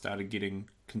 stages that started getting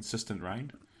consistent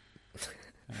rain.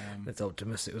 That's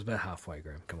optimistic. It was about halfway,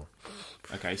 Graeme. Come on.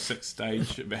 Okay, 6th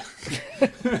stage. But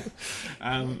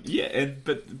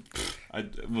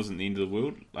it wasn't the end of the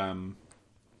world.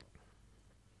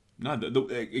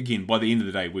 Again, by the end of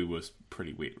the day, we were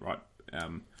pretty wet, right?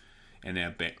 And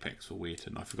our backpacks were wet,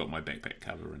 and I forgot my backpack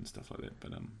cover and stuff like that.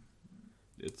 But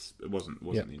it wasn't the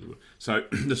end of the world. So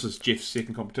this is Jeff's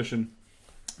second competition.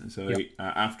 And so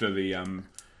after the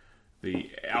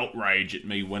outrage at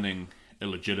me winning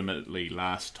illegitimately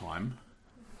last time.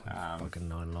 Fucking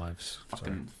 9 lives.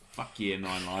 Fuck yeah,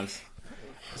 9 lives.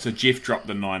 So Jeff dropped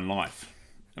the 9 life,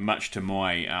 much to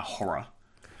my horror.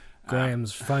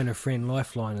 Graham's phone a friend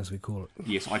lifeline, as we call it.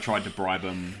 Yes, I tried to bribe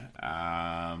him.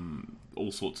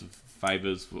 All sorts of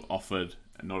favours were offered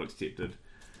and not accepted.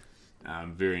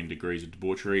 Varying degrees of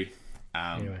debauchery.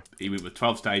 Anyway. He went with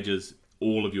 12 stages.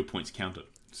 All of your points counted.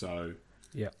 So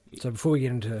So before we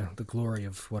get into the glory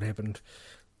of what happened,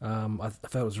 I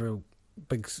felt it was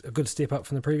a good step up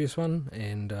from the previous one,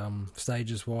 and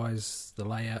stages wise, the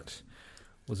layout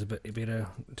was a bit better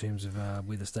in terms of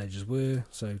where the stages were.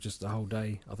 So just the whole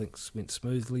day, I think, went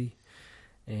smoothly,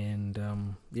 and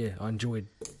I enjoyed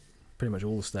pretty much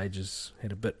all the stages.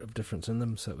 Had a bit of difference in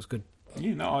them, so it was good.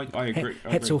 Yeah, no, I agree.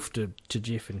 Hats off to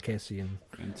Jeff and Cassie and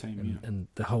team, and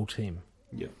the whole team.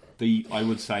 Yeah, I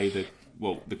would say that.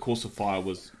 Well, the course of fire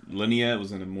was linear. It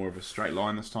was in a more of a straight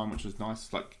line this time, which was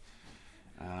nice. Like,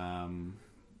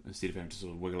 instead of having to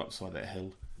sort of wiggle upside that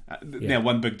hill. Now,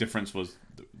 one big difference was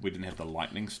we didn't have the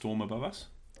lightning storm above us,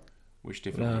 which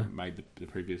definitely made the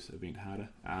previous event harder.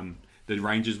 The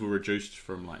ranges were reduced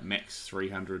from like max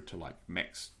 300 to like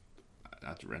max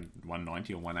around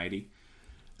 190 or 180,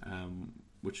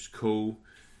 which is cool.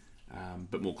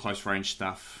 Bit more close range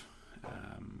stuff.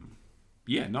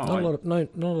 Not a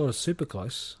lot of super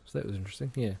close, so that was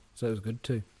interesting. Yeah, so that was good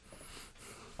too.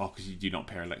 Oh, because you do not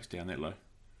parallax down that low.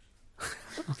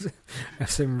 Have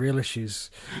some real issues.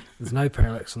 There's no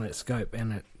parallax on that scope,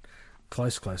 and at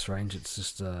close range, it's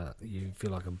just you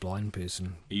feel like a blind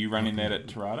person. Are you running that at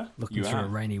Tarata? Looking through a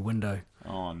rainy window.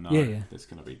 Oh no, that's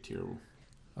going to be terrible.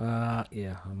 I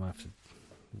might have to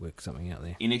work something out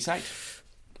there. NX8.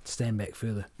 Stand back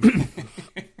further.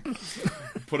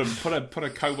 Put a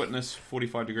co-witness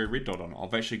 45-degree red dot on.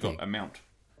 I've actually got a mount.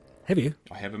 Have you?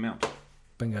 I have a mount.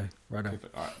 Bingo. Righto.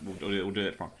 Perfect. All right, we'll do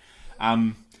that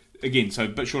tomorrow. Again, so a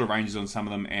bit shorter ranges on some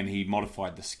of them, and he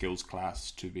modified the skills class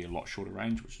to be a lot shorter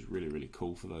range, which is really, really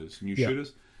cool for those new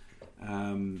shooters.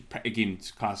 Again,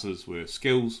 classes were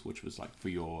skills, which was like for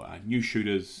your new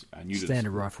shooters,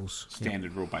 standard rifles,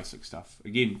 standard real basic stuff.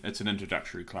 Again, it's an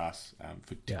introductory class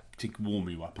to warm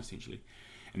you up essentially.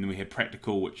 And then we had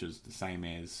practical, which is the same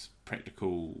as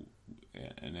practical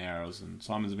in ours and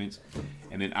Simon's events,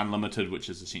 and then unlimited, which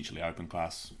is essentially open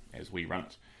class as we run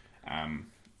it.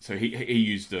 So he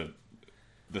used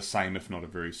the same, if not a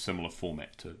very similar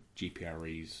format to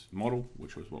GPRE's model,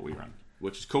 which was what we run.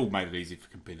 Which is cool, made it easy for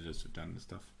competitors who've done this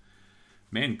stuff.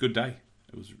 Man, good day.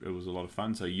 It was a lot of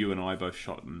fun. So you and I both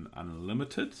shot in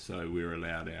unlimited, so we were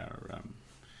allowed our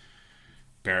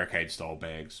barricade style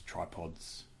bags,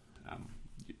 tripods,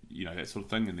 that sort of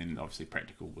thing. And then obviously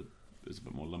practical is a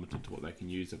bit more limited to what they can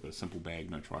use. They've got a simple bag,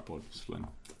 no tripod, sling,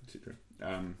 etc.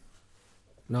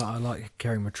 No, I like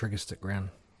carrying my trigger stick around.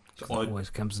 It always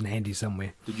comes in handy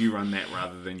somewhere. Did you run that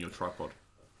rather than your tripod?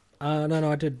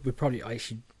 No, I did.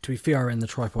 To be fair, I ran the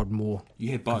tripod more.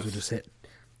 You had both. We just had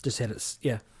it.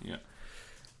 Yeah.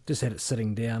 Just had it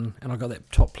sitting down, and I got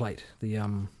that top plate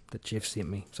that Jeff sent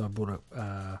me. So I bought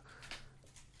a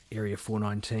Area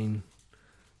 419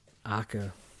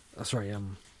 Arca.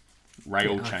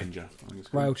 Rail changer. I think it's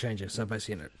called. Rail changer. So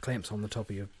basically it clamps on the top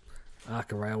of your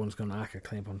Arca rail and it's got an Arca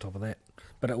clamp on top of that.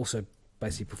 But it also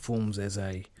basically performs as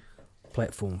a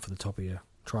platform for the top of your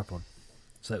tripod.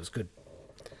 So that was good.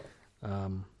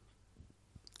 And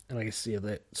I guess, yeah,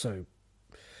 that... So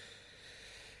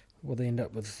what they end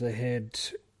up with, they had...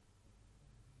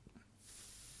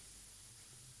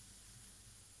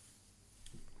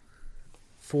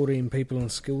 14 people in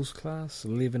skills class,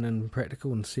 11 in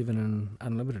practical and 7 in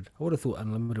unlimited. I would have thought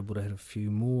unlimited would have had a few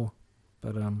more,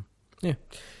 but yeah,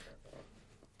 it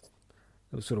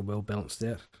was sort of well balanced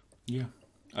out. Yeah,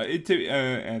 at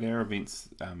our events,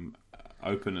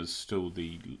 open is still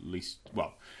the least.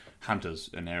 Well, hunters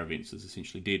in our events is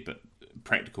essentially dead, but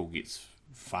practical gets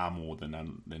far more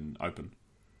than open.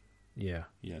 Yeah,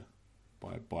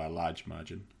 by a large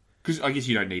margin. Because I guess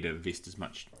you don't need to invest as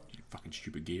much fucking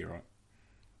stupid gear, right?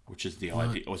 Which is the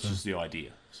idea. Or it's just the idea.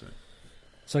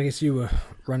 So I guess you were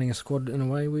running a squad in a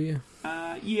way, were you?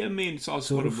 Yeah, man. So I was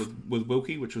squatted with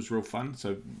Wilkie, which was real fun.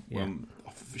 So,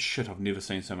 shit, I've never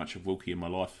seen so much of Wilkie in my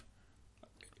life.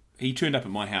 He turned up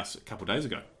at my house a couple of days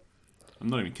ago. I'm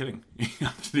not even kidding.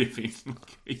 After the event,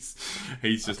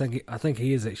 he's just. I think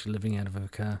he is actually living out of a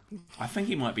car. I think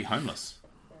he might be homeless.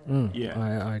 Yeah,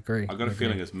 I agree. I got a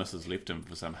feeling his missus left him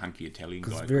for some hunky Italian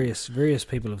guy. Various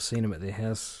people have seen him at their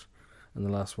house in the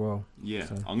last while. Yeah,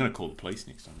 so. I'm going to call the police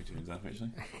next time he turns up, actually.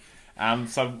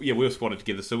 So, yeah, we were squatted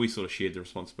together, so we sort of shared the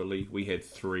responsibility. We had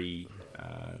 3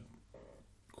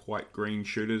 quite green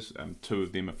shooters. 2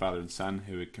 of them are father and son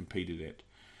who had competed at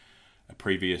a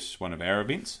previous one of our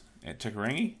events at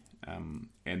Tikarangi. And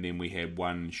then we had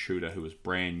one shooter who was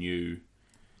brand new.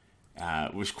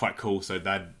 It was quite cool. So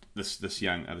this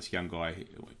young guy,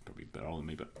 probably a bit older than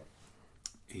me, but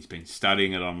he's been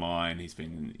studying it online. He's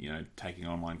been, taking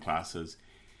online classes.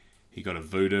 He got a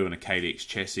Voodoo and a KDX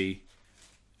chassis,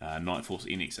 Night Force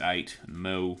NX8 and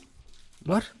Mill.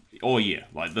 What? Oh yeah,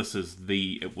 like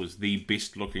it was the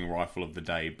best looking rifle of the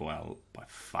day by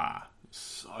far.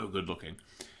 So good looking.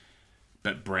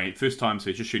 But first time, so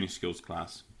he's just shooting skills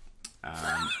class.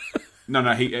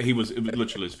 No, it was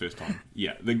literally his first time.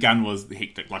 Yeah, the gun was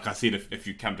hectic. Like I said, if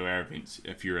you come to our events,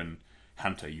 if you're in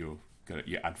Hunter,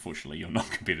 unfortunately you're not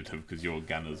competitive because your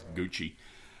gun is Gucci.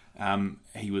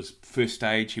 He was first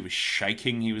stage. He was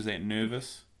shaking. He was that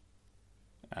nervous.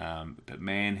 But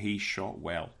man, he shot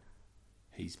well.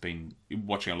 He's been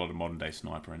watching a lot of modern day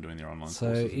sniper and doing their online courses.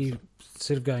 So he,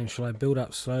 instead of going, shall I build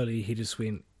up slowly? He just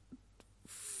went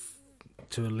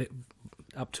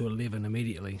up to 11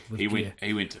 immediately. He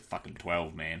went to fucking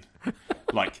 12, man.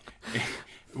 Like,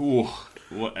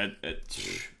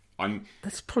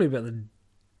 that's probably about the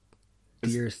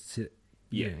dearest.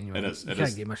 Anyway, it is. You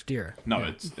can't get much dearer. No,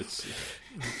 yeah.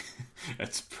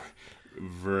 It's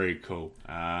very cool.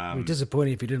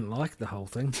 Disappointing if you didn't like the whole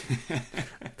thing.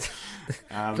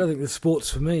 I don't think the sport's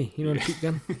for me. You know, a keep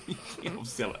gun. I'll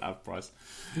sell it half price.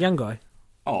 Young guy.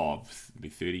 Oh, be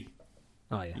 30.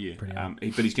 Oh yeah. Pretty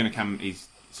but he's going to come.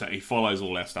 So he follows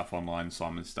all our stuff online,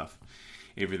 Simon's stuff,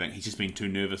 everything. He's just been too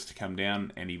nervous to come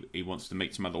down, and he wants to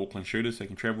meet some other Auckland shooters so he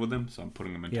can travel with them. So I'm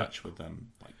putting him in touch with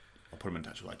I'll put him in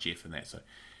touch with Jeff and that, so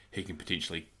he can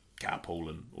potentially carpool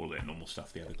and all that normal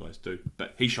stuff the other guys do.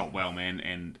 But he shot well, man,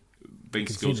 and being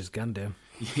skills. His gun down.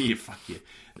 Yeah, fuck yeah.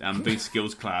 Being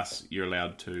skills class, you're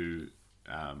allowed to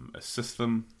assist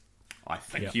them. I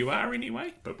think you are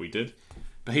anyway, but we did.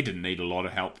 But he didn't need a lot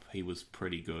of help. He was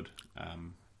pretty good.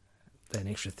 An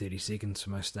extra 30 seconds for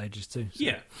most stages too. So.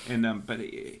 Yeah, and but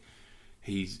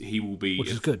he will be, which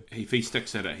is good. If he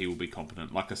sticks at it, he will be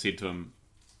competent. Like I said to him,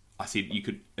 you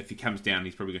could, if he comes down,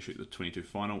 he's probably going to shoot the 22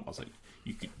 final. I was like,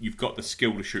 you've got the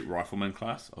skill to shoot rifleman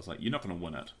class. I was like, you're not going to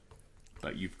win it,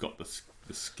 but you've got the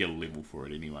skill level for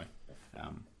it anyway.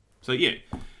 So yeah,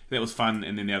 that was fun.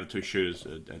 And then the other 2 shooters,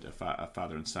 a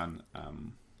father and son.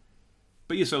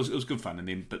 But yeah, so it was good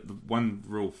fun. But the one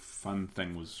real fun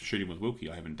thing was shooting with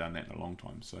Wilkie. I haven't done that in a long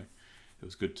time, so it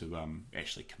was good to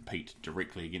actually compete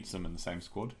directly against them in the same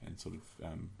squad and sort of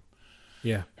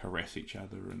harass each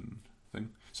other and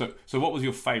thing. So what was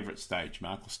your favourite stage,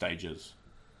 Mark, or stages?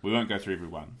 We won't go through every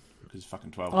one because it's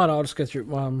fucking 12. Oh no, I'll just go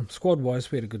through. Squad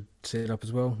wise, we had a good setup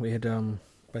as well. We had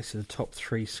basically the top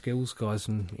 3 skills guys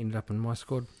and ended up in my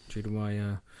squad due to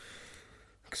my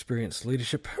experienced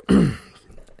leadership.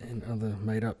 And other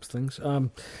made-up things.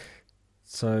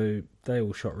 So they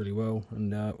all shot really well,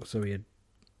 and so we had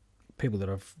people that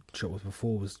I've shot with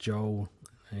before was Joel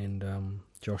and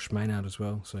Josh Maynard as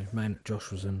well. So Josh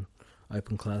was in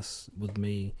open class with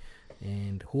me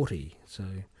and Horty. So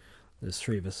there's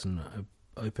 3 of us in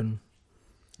open,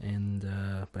 and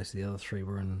basically the other 3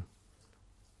 were in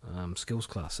skills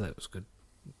class. So that was good.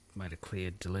 made a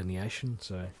clear delineation.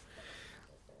 So,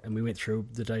 and we went through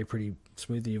the day pretty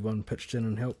smoothly. Everyone pitched in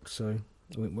and helped, so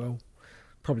it went well.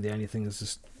 Probably the only thing is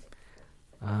just,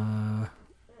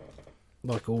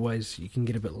 like always, you can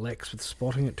get a bit lax with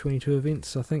spotting at 22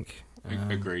 events, I think.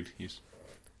 Agreed, yes.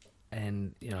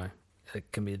 And,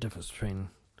 it can be a difference between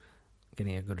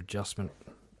getting a good adjustment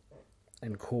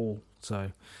and call.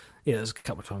 So, yeah, there's a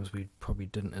couple of times we probably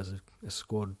didn't, as a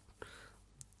squad,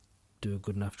 do a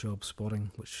good enough job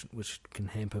spotting, which can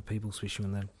hamper people, especially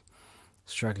when they're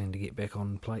struggling to get back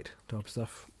on plate type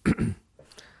stuff.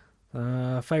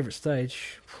 Favourite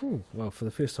stage? Well, for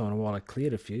the first time in a while, I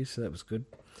cleared a few, so that was good.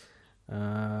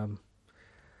 What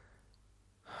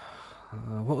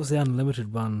was the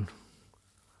unlimited one?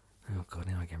 Oh god,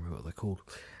 now I can't remember what they're called.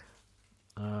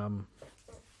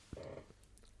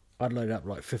 I'd loaded up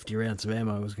like 50 rounds of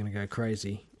ammo. I was going to go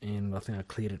crazy, and I think I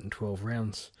cleared it in 12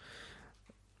 rounds.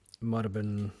 It might have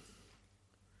been...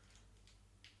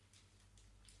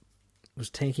 Was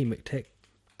Tanky McTack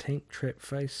Tank Trap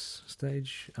Face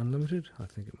stage unlimited? I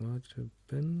think it might have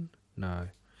been. No,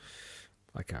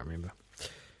 I can't remember.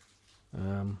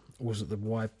 Was it the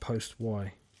Y post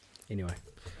Y? Anyway,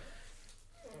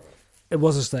 it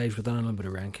was a stage with an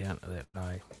unlimited round count that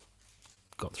I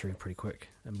got through pretty quick,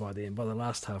 and by the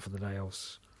last half of the day, I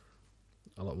was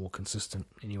a lot more consistent.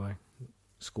 Anyway,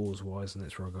 scores wise, and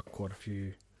that's where I got quite a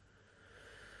few.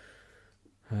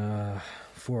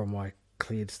 4 of my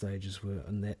cleared stages were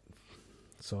on that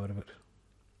side of it.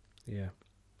 Yeah,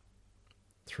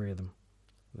 3 of them,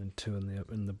 and 2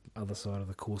 in the other side of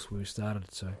the course where we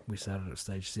started. So we started at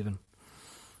stage 7.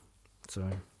 So,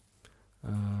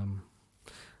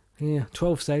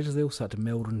 12 stages. They all start to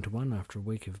meld into one after a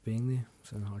week of being there.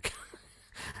 So I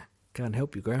can't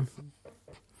help you, Graeme.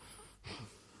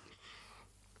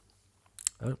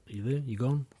 Oh, you there? You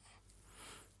gone?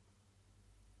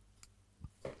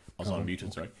 I was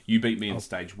unmuted, sorry. You beat me in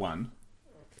stage 1,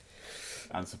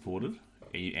 unsupported,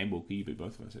 and Wilkie, you beat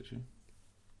both of us, actually.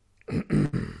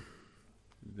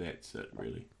 That's it,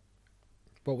 really.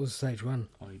 What was stage 1?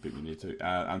 Oh, you beat me there too.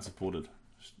 Unsupported.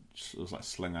 It was like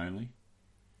sling only.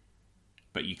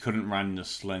 But you couldn't run the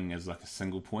sling as like a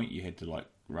single point. You had to like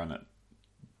run it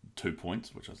 2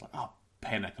 points, which I was like,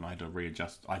 panic, and I had to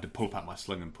readjust. I had to pull apart my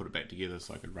sling and put it back together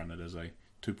so I could run it as a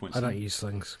 2-point sling. I don't use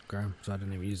slings, Graeme, so I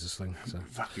didn't even use the sling. So.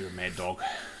 Fuck, you're a mad dog.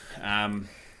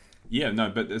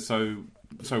 But so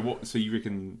what? So you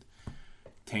reckon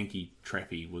Tanky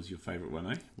Trappy was your favourite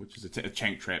one, eh? Which is a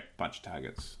chank trap, bunch of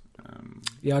targets.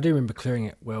 Yeah, I do remember clearing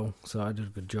it well, so I did a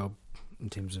good job in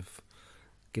terms of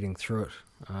getting through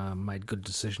it. Made good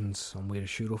decisions on where to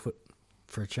shoot off it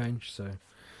for a change. So,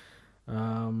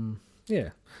 yeah.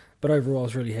 But overall, I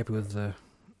was really happy with the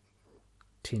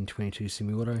 10-22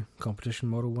 semi-auto competition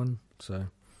model one. So,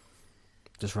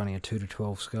 just running a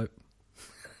 2-12 scope,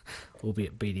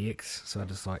 albeit BDX. So I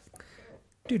just like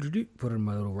put in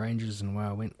my little ranges and away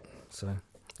I went. So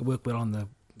it worked well on the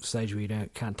stage where you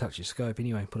can't touch your scope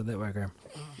anyway. Put it that way, Graeme.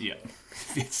 Yeah,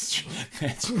 that's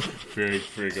very,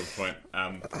 very good point.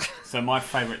 So my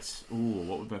favourites.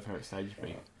 What would my favourite stage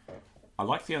be? I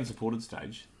like the unsupported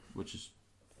stage, which is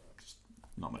just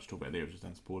not much to talk about there. It was just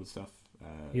unsupported stuff.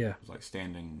 It was like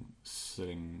standing,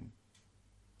 sitting,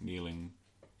 kneeling,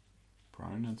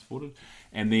 prone, unsupported,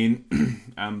 and then,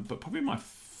 but probably my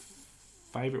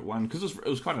favourite one, because it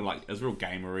was kind of like, it was real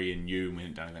gamery and new, and we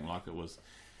hadn't done anything like it, was.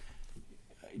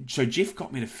 So Jeff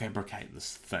got me to fabricate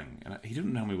this thing, and he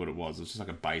didn't tell me what it was. It was just like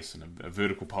a base and a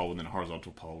vertical pole and then a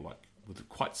horizontal pole, like with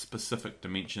quite specific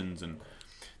dimensions, and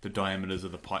the diameters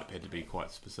of the pipe had to be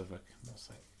quite specific. And I was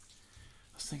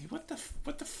thinking, what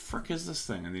the frick is this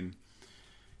thing? And then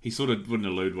he sort of wouldn't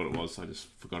allude what it was, so I just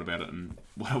forgot about it. And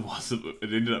what it was, it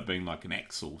ended up being like an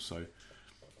axle. So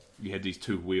you had these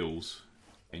 2 wheels,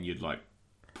 and you'd like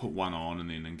put one on and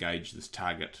then engage this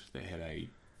target that had a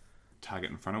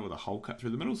target in front of it with a hole cut through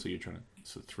the middle. So you're trying to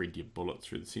sort of thread your bullet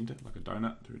through the centre, like a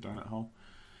donut, through a donut hole.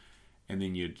 And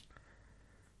then you'd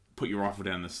put your rifle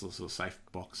down this sort of safe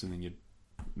box, and then you'd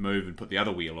move and put the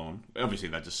other wheel on. Obviously,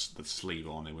 they're just the sleeve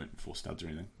on. They weren't 4 studs or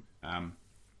anything.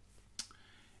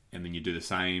 And then you do the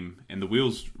same. And the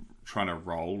wheel's trying to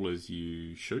roll as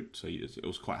you shoot. So it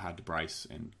was quite hard to brace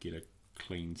and get a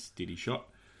clean, steady shot.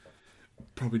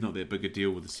 Probably not that big a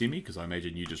deal with the semi, because I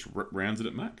imagine you just rip rounds at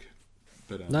it, Mark.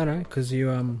 But, no, because you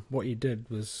what you did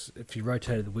was, if you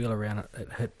rotated the wheel around,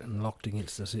 it hit and locked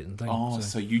against a certain thing. Oh,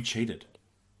 so you cheated.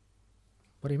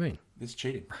 What do you mean? It's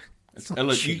cheating.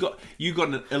 You got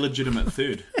an illegitimate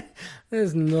third.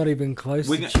 It's not even close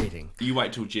to cheating. You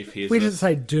wait till Jeff hears. We didn't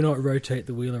say do not rotate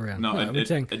the wheel around. No, it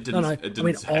didn't. I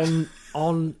mean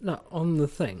on the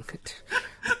thing,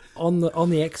 on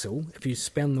the axle, if you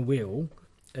spun the wheel,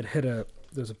 it hit there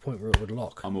was a point where it would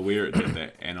lock. I'm aware it did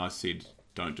that, and I said,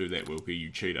 "Don't do that, Wilkie, you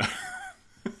cheater."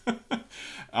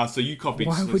 So you copied.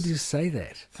 Why would you say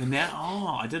that? So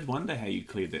now, I did wonder how you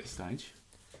cleared that stage.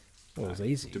 Well, it was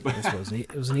easy.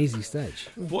 It was an easy stage.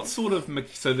 What sort of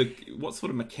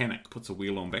mechanic puts a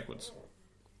wheel on backwards?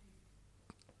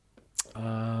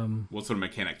 What sort of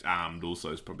mechanic's armed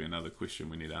also is probably another question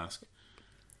we need to ask.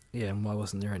 Yeah, and why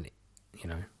wasn't there any,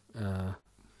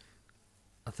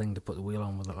 a thing to put the wheel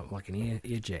on with like an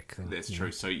ear jack thing? That's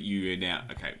true. So you are now,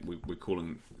 okay, we're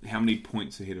calling, how many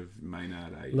points ahead of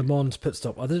Maynard are you? Le Mans pit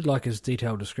stop. I did like his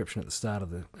detailed description at the start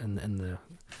of in the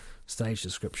stage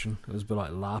description. It was a bit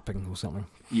like LARPing or something.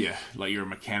 Yeah, like you're a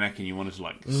mechanic and you wanted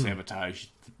to sabotage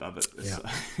the bit. Yeah.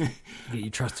 Get your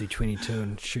trusty 22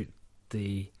 and shoot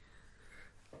the...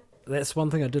 That's one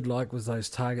thing I did like, was those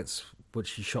targets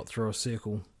which you shot through a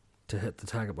circle to hit the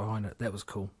target behind it. That was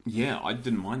cool. Yeah, I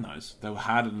didn't mind those. They were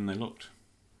harder than they looked.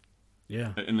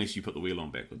 Yeah. Unless you put the wheel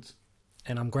on backwards.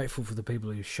 And I'm grateful for the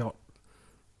people who shot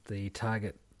the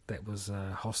target that was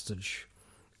hostage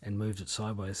and moved it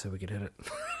sideways so we could hit it.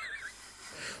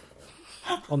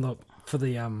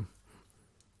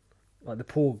 The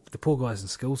poor guys in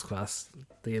skills class,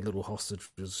 their little hostage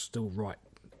was still right,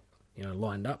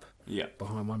 lined up. Yeah.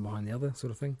 Behind the other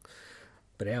sort of thing.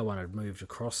 But our one had moved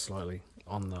across slightly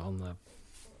on the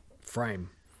frame,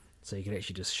 so you could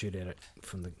actually just shoot at it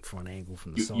from an angle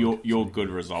from the side. Your good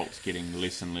results getting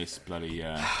less and less bloody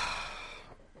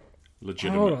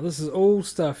legitimate. Hold on, this is all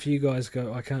stuff you guys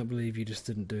go, I can't believe you just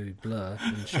didn't do blur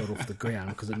and shot off the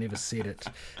ground because it never said it.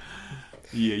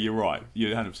 Yeah, you're right.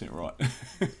 You're 100% right.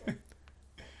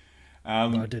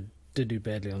 I did do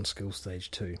badly on skill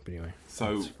stage too, but anyway.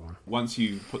 So once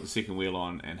you put the second wheel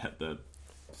on and hit the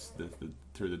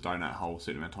through the donut hole a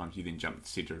certain amount of times, you then jumped the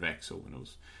centre of axle, and it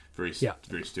was very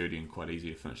sturdy and quite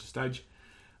easy to finish the stage.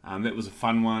 That was a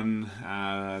fun one.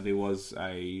 There was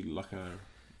a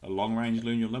long range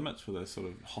learn your limits with a sort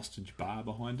of hostage bar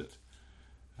behind it,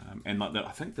 and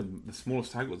I think the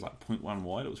smallest target was like 0.1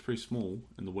 wide. It was pretty small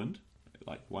in the wind, it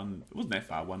wasn't that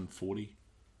far, 140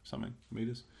 something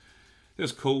meters. It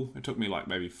was cool. It took me like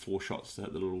maybe 4 shots to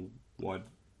hit the little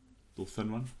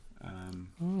thin one.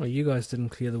 You guys didn't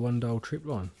clear the 1 dial trip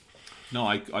line. No,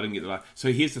 I didn't get the line.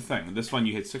 So here's the thing. This one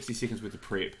you had 60 seconds worth of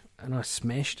prep. And I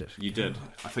smashed it. You did.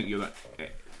 I think you're like...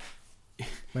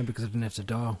 Maybe because I didn't have to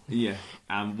dial. Yeah.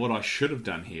 What I should have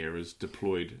done here is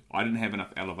deployed... I didn't have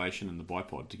enough elevation in the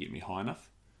bipod to get me high enough.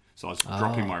 So I was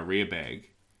dropping my rear bag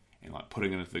and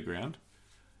putting it into the ground.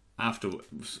 After I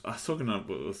was talking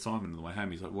with Simon on the way home,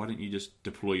 he's like, "Why don't you just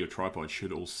deploy your tripod?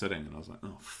 Shoot it all sitting." And I was like,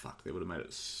 "Oh fuck, that would have made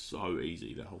it so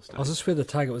easy the whole stage." Was this where the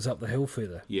target was up the hill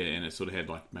further? Yeah, and it sort of had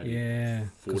maybe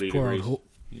 40 poor degrees.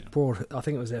 I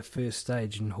think it was that first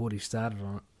stage, and Horty started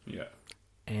on it. Yeah,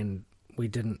 and we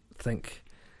didn't think,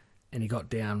 and he got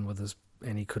down with his,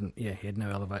 and he couldn't. Yeah, he had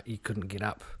no elevate. He couldn't get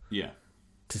up. Yeah,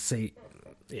 to see.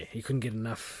 Yeah, he couldn't get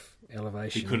enough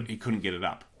elevation. He couldn't get it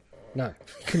up. No,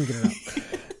 he couldn't get it up.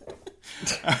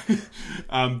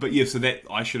 But yeah, so that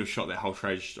I should have shot that whole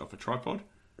stage off a tripod.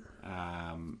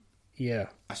 Yeah,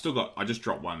 I just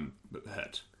dropped one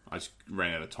hit. I just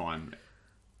ran out of time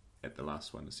at the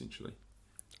last one, essentially.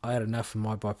 I had enough in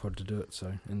my bipod to do it,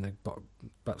 and the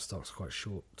buttstock's quite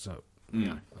short, so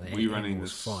were you running the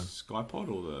Skypod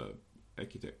or the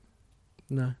Acutec?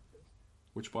 No.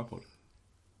 Which bipod?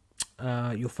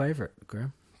 Your favourite,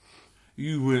 Graham?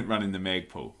 You weren't running the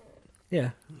Magpul.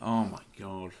 Yeah. Oh my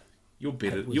god. You're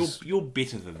better. You're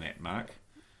better than that, Mark.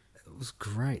 It was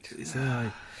great.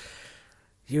 So,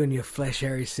 you and your Flash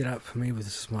Harry set up for me with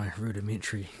this my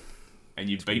rudimentary. And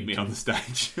you beat me on the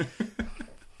stage.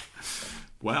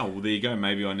 Wow. Well, there you go.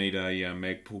 Maybe I need a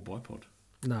Magpul bipod.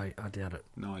 No, I doubt it.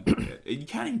 No, I doubt it. You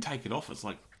can't even take it off. It's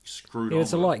like screwed on.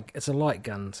 It's a light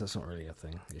gun, so it's not really a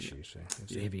issue. Yeah. So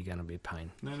it's a heavy gun, it'd be a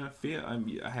pain. No, fair.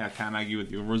 I can't argue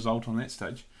with your result on that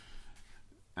stage.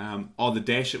 The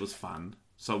dash, it was fun.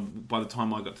 So by the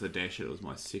time I got to the dash, it was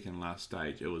my second last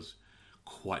stage. It was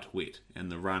quite wet,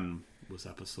 and the run was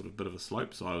up a sort of bit of a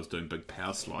slope. So I was doing big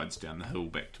power slides down the hill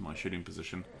back to my shooting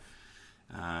position.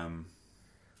 I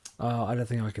don't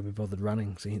think I could be bothered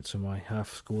running, so hence my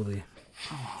half score there.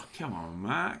 Oh, come on,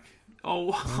 Mark.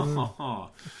 Oh.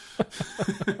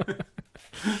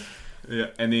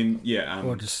 Yeah, and then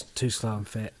or just too slow and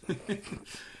fat.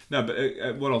 No,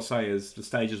 but what I'll say is the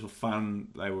stages were fun.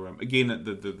 They were again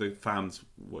the farm's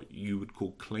what you would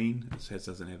call clean. It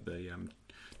doesn't have the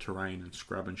terrain and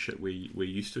scrub and shit we're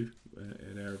used to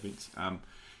at our events.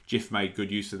 Jeff made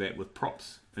good use of that with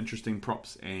props, interesting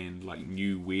props, and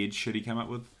new weird shit he came up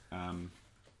with.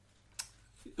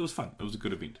 It was fun. It was a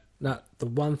good event. No, the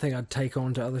one thing I'd take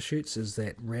on to other shoots is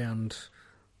that round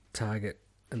target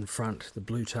in front, the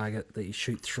blue target that you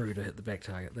shoot through to hit the back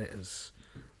target. That's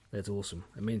awesome.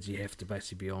 It means you have to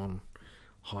basically be on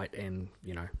height and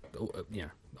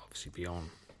obviously be on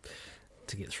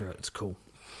to get through it. It's cool.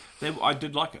 I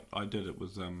did like it. It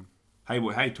was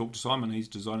hey, talk to Simon. He's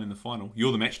designing the final.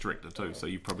 You're the match director too, so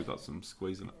you've probably got some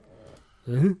squeeze in it.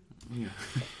 Mm-hmm. Yeah.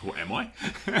 Or am I?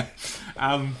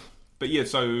 But yeah,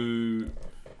 so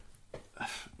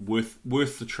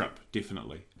worth the trip,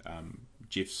 definitely.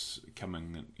 Jeff's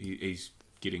coming. He's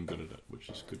getting good at it, which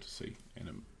is good to see,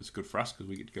 and it's good for us because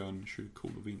we get to go and shoot a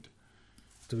cool event.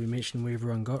 Did we mention where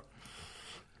everyone got?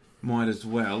 Might as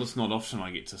well. It's not often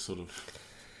I get to sort of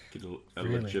get a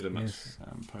Really? legitimate Yes.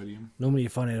 podium. Normally you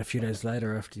find out a few days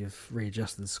later after you've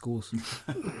readjusted the scores.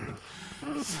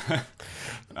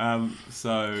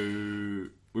 So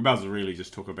we might as well really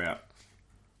just talk about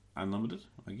Unlimited,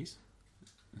 I guess,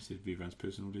 instead of everyone's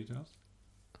personal details.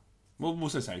 Well, we'll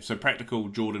also say, so practical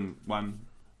Jordan won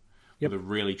with a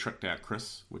really tricked out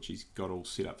Chris, which he's got all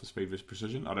set up for speed versus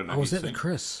precision. I don't know. Oh, was that the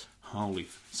Chris? Holy.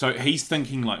 So he's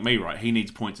thinking like me, right? He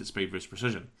needs points at speed versus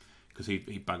precision because he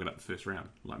buggered up the first round,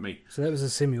 like me. So that was a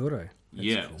semi-auto.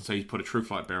 That's cool. So he put a True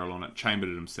Flight barrel on it, chambered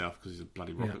it himself because he's a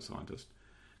bloody rocket scientist.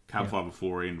 Carbon fibre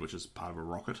fore end, which is part of a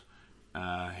rocket.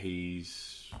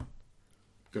 He's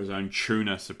got his own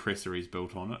tuner suppressor he's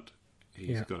built on it.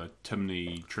 He's got a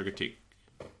Timney Trigger Tech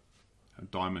a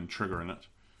diamond trigger in it.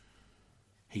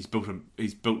 He's built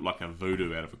like a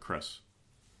voodoo out of a Chris.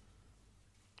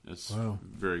 It's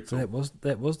very cool. So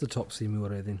that was the top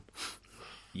semi-auto then.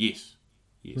 Yes.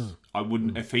 I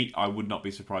wouldn't I would not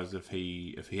be surprised if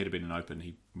he had been an open.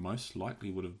 He most likely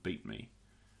would have beat me.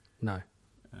 No.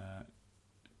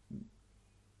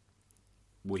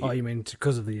 You mean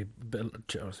because of the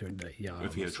if he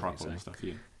had a tripod and stuff,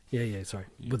 Yeah, sorry.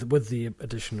 Yeah. With the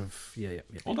addition of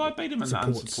Although I beat him in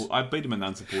the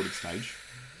unsupported stage.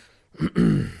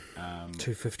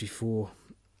 254.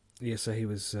 Yeah, so he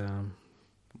was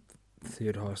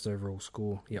third highest overall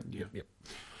score. Yep.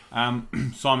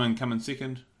 Simon coming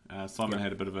second. Simon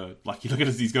had a bit of a you look at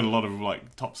us. He's got a lot of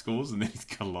top scores, and then he's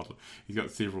got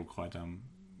several quite some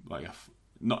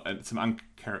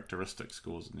uncharacteristic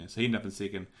scores in there. So he ended up in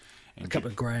second. And a couple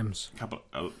of grams.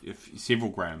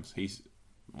 Several grams.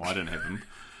 I don't have them.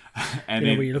 And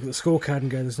then when you look at the scorecard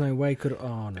and go, "There's no way could."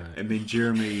 Oh no! And then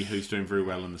Jeremy, who's doing very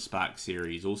well in the Spark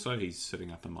series, also he's sitting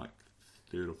up in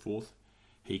third or fourth.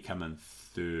 He come in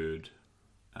third.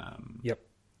 Yep.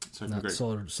 So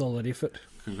solid effort.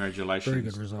 Congratulations! Very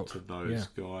good result to those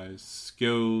guys.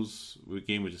 Skills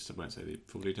again. I won't say the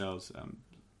full details.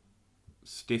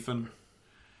 Stefan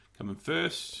coming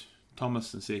first,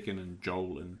 Thomas in second, and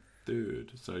Joel in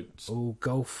third. So all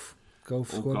golf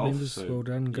squad members. So, well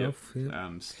done, golf.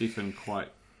 Yeah. Stefan quite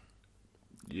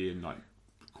a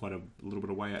little bit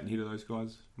of way out ahead of those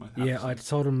guys. I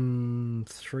told him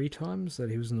 3 times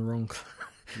that he was in the wrong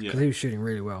because he was shooting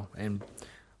really well and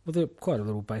with quite a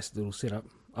little basic little setup.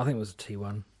 I think it was a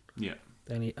T1. Yeah.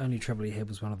 The only trouble he had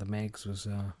was one of the mags was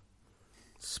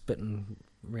spitting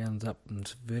rounds up and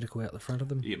vertical out the front of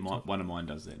them. Yeah, one of mine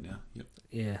does that now. Yep.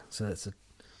 Yeah, so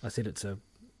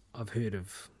I've heard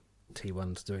of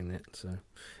T1s doing that. So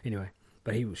anyway,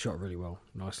 but he shot really well,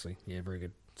 nicely. Yeah, very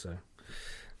good. So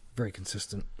very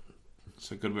consistent.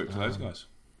 So good work to those guys.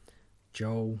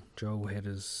 Joel had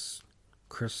his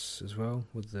Chris as well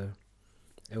with the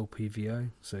LPVO,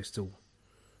 so he's still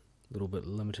a little bit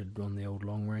limited on the old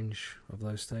long range of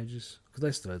those stages because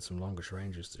they still had some longish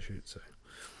ranges to shoot. So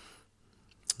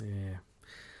yeah,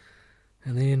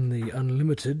 and then the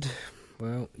unlimited.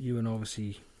 Well, you and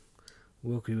obviously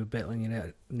Wilkie were battling it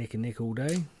out neck and neck all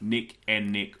day. Neck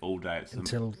and neck all day.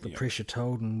 Until the pressure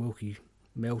told and Wilkie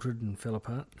melted and fell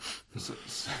apart.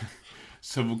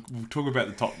 So we'll talk about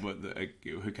the top,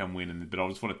 who come win, but I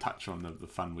just want to touch on the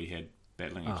fun we had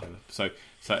battling each other. So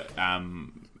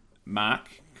Mark,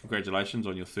 congratulations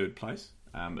on your third place.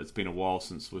 It's been a while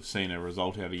since we've seen a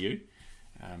result out of you,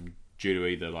 due to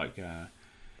either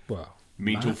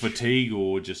mental fatigue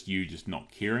or just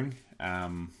not caring.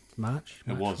 March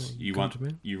it was you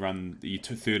run you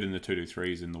third in the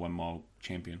 223s in the 1 mile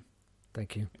champion.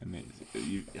 Thank you. And then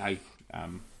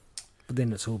but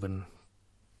then it's all been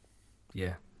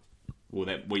well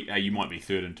you might be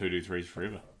third in 223s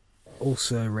forever.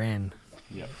 Also ran.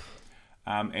 Yep.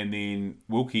 And then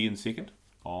Wilkie in second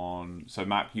on. So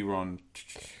Mark, you were on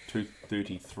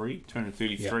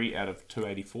 233 out of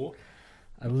 284.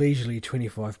 A leisurely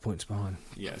 25 points behind.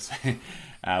 Yes.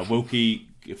 Wilkie,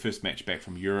 first match back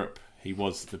from Europe. He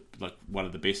was one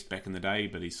of the best back in the day,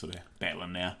 but he's sort of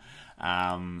battling now.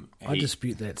 I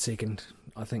dispute that second.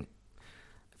 I think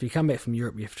If you come back from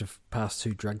Europe, you have to pass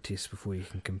 2 drug tests before you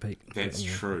can compete. That's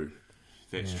true.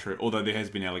 That's true. Although there has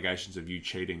been allegations of you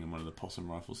cheating in one of the possum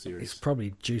rifle series. He's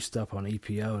probably juiced up on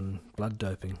EPO and blood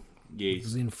doping. Yeah,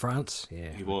 was he in France?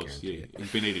 Yeah, he was. Yeah,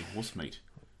 he's been eating horse meat.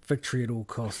 Victory at all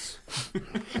costs. It's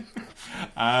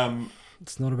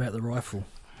not about the rifle.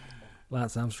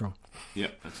 Lance Armstrong.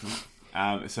 Yep, that's not.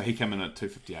 So he came in at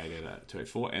 258 at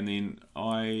 284, and then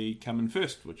I come in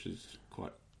first, which is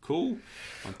quite cool.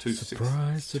 On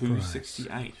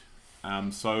 268.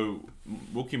 So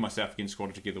Wilkie and myself again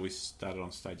squatted together. We started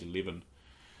on stage 11,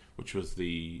 which was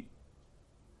the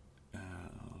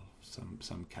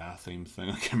some car theme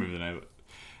thing. I can't remember the name of it.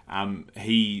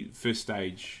 He first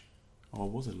stage. Oh,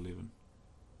 was it 11?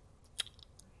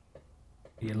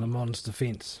 Yeah, Le Mans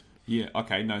Defence. Yeah,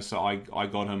 okay, no, so I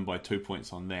got him by 2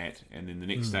 points on that, and then the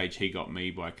next stage he got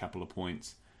me by a couple of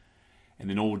points, and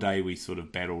then all day we sort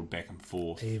of battled back and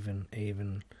forth.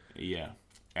 Even. Yeah,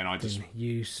 and I just... Then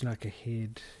you snuck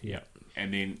ahead. Yeah,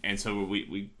 and so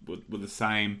we were the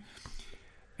same,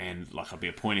 and like I'd be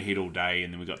a point ahead all day,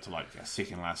 and then we got to like our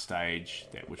second last stage,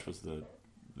 which was the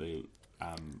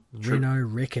Renault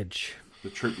Wreckage. The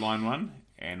troop line one,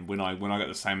 and when I got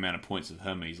the same amount of points as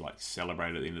him, he's like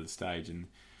celebrated at the end of the stage, and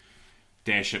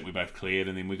dash it we both cleared,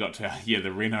 and then we got to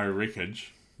the Renault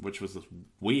Wreckage, which was this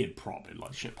weird prop, it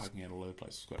like shit poking out all over the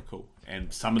place. It was quite cool,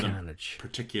 and some of them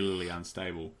particularly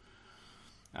unstable.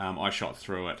 I shot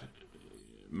through it,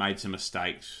 made some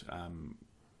mistakes,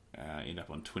 ended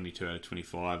up on 22 out of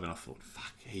 25, and I thought,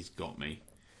 fuck, he's got me,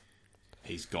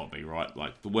 right?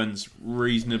 Like, the wind's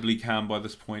reasonably calm by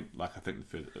this point. Like, I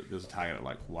think there was a target at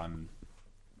like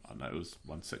it was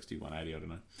 160, 180, I don't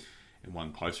know, and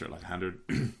one closer at like 100.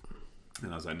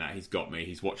 And I was like, nah, he's got me.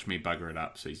 He's watched me bugger it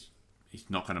up, so he's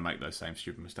not going to make those same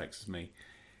stupid mistakes as me.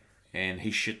 And he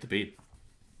shit the bed,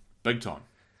 big time,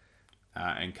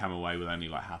 and come away with only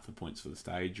like half the points for the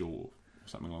stage or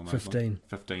something along those lines.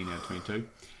 15 out of 22.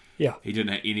 Yeah, he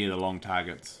didn't hit any of the long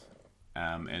targets,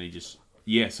 and he just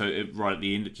right at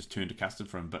the end it just turned to custard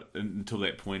for him. But until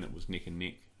that point, it was neck and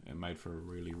neck. It made for a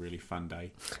really, really fun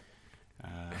day.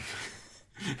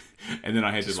 And then I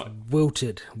had just to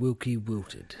Wilkie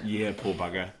wilted. Yeah, poor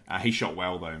bugger. He shot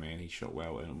well though, man. He shot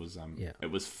well, and it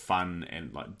was fun,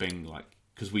 and like being like,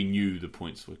 because we knew the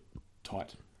points were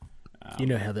tight. You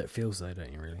know how that feels though,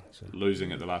 don't you? Really, so.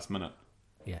 Losing at the last minute.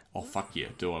 Yeah. Oh fuck yeah!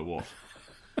 Do I what?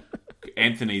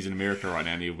 Anthony's in America right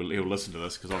now, and he'll listen to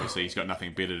this because obviously he's got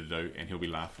nothing better to do, and he'll be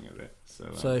laughing at that.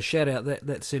 So shout out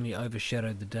that certainly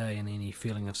overshadowed the day and any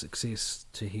feeling of success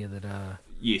to hear that.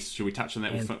 Yes, should we touch on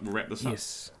that? We'll wrap this up.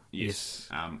 Yes.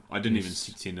 I didn't even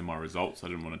send in my results. I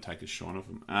didn't want to take a shine of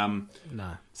them.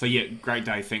 No. So yeah, great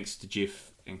day. Thanks to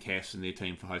Jeff and Cass and their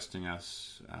team for hosting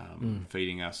us,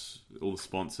 feeding us, all the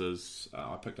sponsors.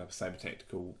 I picked up a Sabre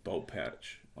Tactical bolt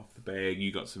pouch off the bag.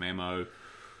 You got some ammo and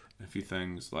a few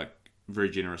things, like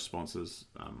very generous sponsors.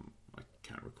 I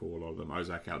can't recall a lot of them.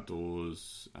 Ozark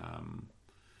Outdoors,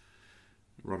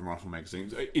 Rod and Rifle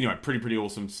magazines. Anyway, pretty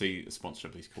awesome to see the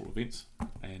sponsorship of these cool events.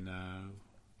 And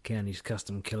County's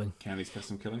Custom Killing,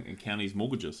 and County's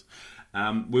Mortgages.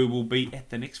 We will be at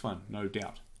the next one, no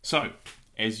doubt. So,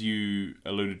 as you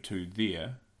alluded to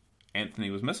there, Anthony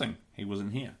was missing. He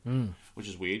wasn't here, which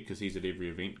is weird because he's at every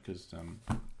event because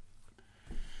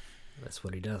that's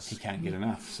what he does. He can't get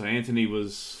enough. So Anthony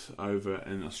was over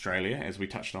in Australia, as we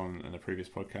touched on in a previous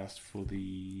podcast, for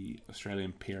the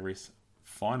Australian PRS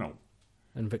final.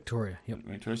 In Victoria, yep.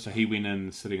 So he went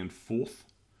in sitting in 4th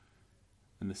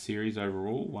in the series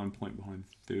overall, 1 point behind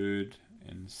 3rd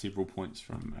and several points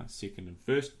from 2nd and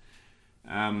 1st.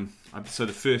 So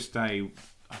the first day,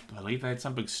 I believe they had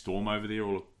some big storm over there,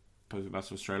 all across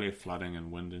most of Australia, flooding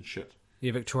and wind and shit.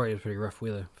 Yeah, Victoria was pretty rough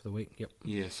weather for the week, yep.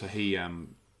 Yeah, so he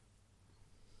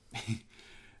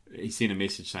he sent a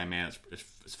message saying, man,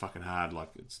 it's fucking hard, like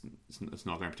it's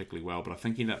not going particularly well, but I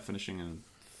think he ended up finishing in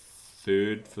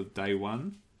 3rd for day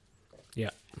 1. Yeah.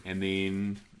 And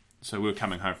then, so we were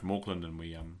coming home from Auckland, and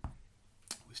we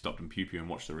stopped in PUP and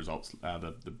watched the results,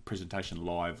 the presentation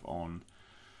live on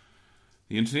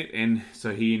the internet, and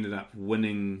so he ended up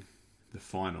winning the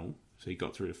final, so he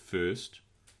got through to 1st,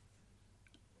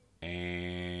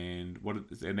 and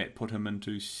that put him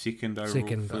into 2nd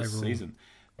overall for the season.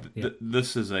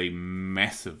 This is a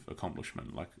massive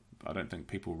accomplishment. Like, I don't think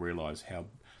people realise how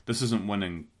this isn't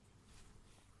winning.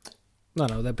 No,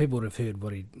 that people would have heard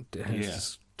what he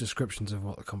has descriptions of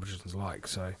what the competition's like.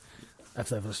 So, if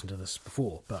they've listened to this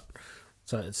before,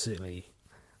 so it's certainly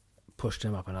pushed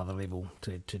him up another level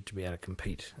to be able to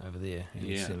compete over there. And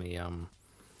it's certainly a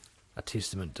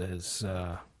testament to his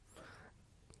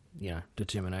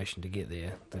determination to get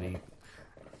there. That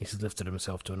he He's lifted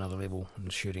himself to another level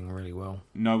and shooting really well.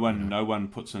 No one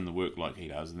puts in the work like he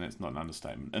does, and that's not an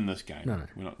understatement in this game. No.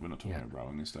 We're not talking about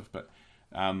rowing and stuff, but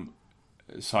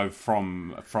so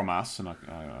from us, and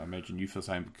I imagine you feel the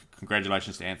same.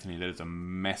 Congratulations to Anthony. That is a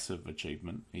massive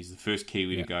achievement. He's the first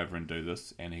Kiwi to go over and do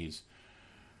this, and he's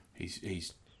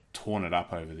torn it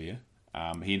up over there.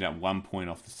 He ended up 1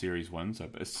 point off the series win, so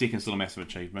a second still a massive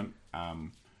achievement.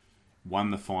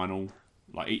 Won the final.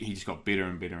 Like he just got better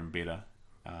and better and better.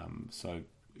 So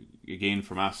again,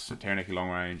 from us at Taranaki Long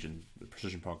Range and the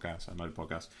Precision Podcast, our Noted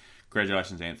Podcast,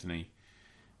 congratulations, Anthony.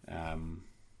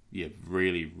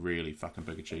 Really, really fucking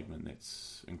big achievement.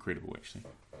 That's incredible, actually.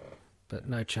 But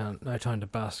no time to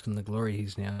bask in the glory.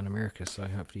 He's now in America, so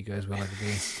hopefully he goes well over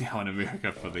there. He's now in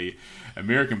America for the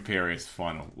American PRS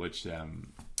final, which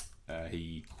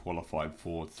he qualified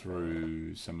for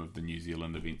through some of the New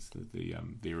Zealand events,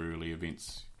 their early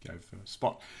events gave a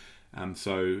spot.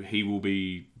 So he will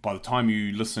be, by the time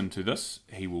you listen to this,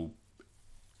 he will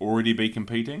already be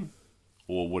competing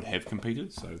or would have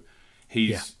competed. So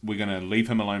we're going to leave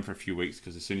him alone for a few weeks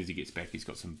because as soon as he gets back, he's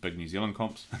got some big New Zealand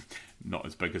comps. Not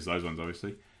as big as those ones,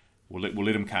 obviously. We'll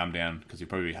let him calm down because he'll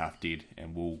probably be half dead,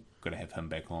 and we're going to have him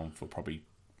back on for probably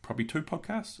 2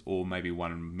 podcasts or maybe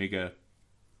one mega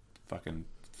fucking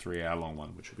 3-hour long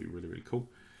one, which will be really, really cool.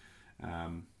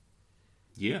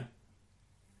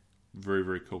 Very,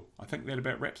 very cool. I think that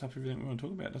about wraps up everything we want to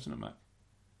talk about, doesn't it, Mark?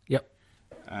 Yep.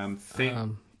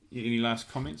 Any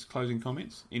last comments, closing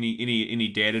comments? Any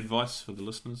dad advice for the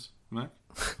listeners, Mark?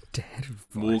 Dad advice.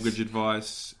 Mortgage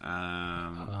advice.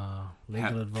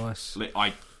 Legal advice.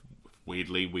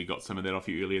 Weirdly, we got some of that off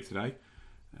you earlier today.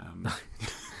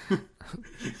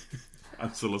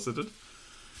 Unsolicited.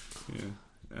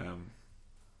 Yeah.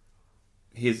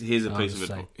 Here's a piece of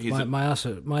advice.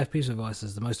 My piece of advice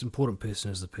is the most important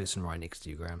person is the person right next to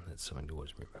you, Graham. That's something to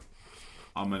always remember.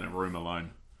 I'm in a room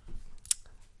alone.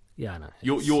 Yeah, I know.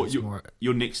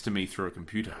 You're next to me through a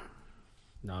computer.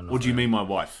 No, not What do you mean, my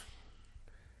wife?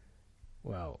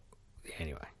 Well,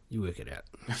 anyway, you work it out.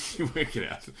 You work it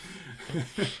out.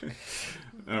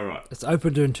 All right. It's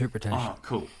open to interpretation. Oh,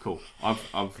 cool.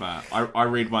 I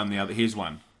read one the other. Here's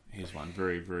one.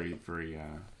 Very, very, very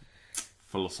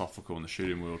philosophical in the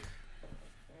shooting world.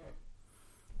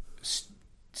 It's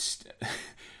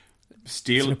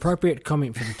an appropriate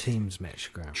comment for the team's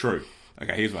match, Graham. True.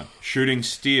 Okay, here's one. Shooting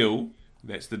steel,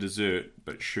 that's the dessert,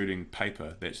 but shooting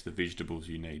paper, that's the vegetables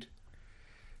you need.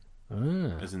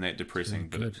 Isn't that depressing?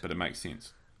 But it makes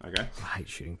sense. Okay. I hate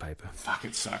shooting paper. Fuck,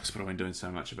 it sucks, but I've been doing so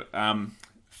much of it.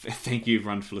 Thank you,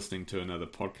 everyone, for listening to another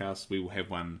podcast. We will have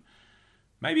one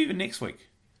maybe even next week,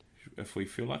 if we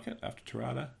feel like it, after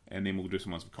Tarata, and then we'll do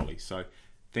some ones with Collie. So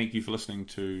thank you for listening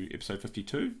to episode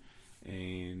 52,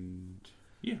 and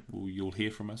you'll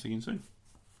hear from us again soon.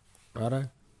 Righto.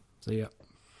 See ya.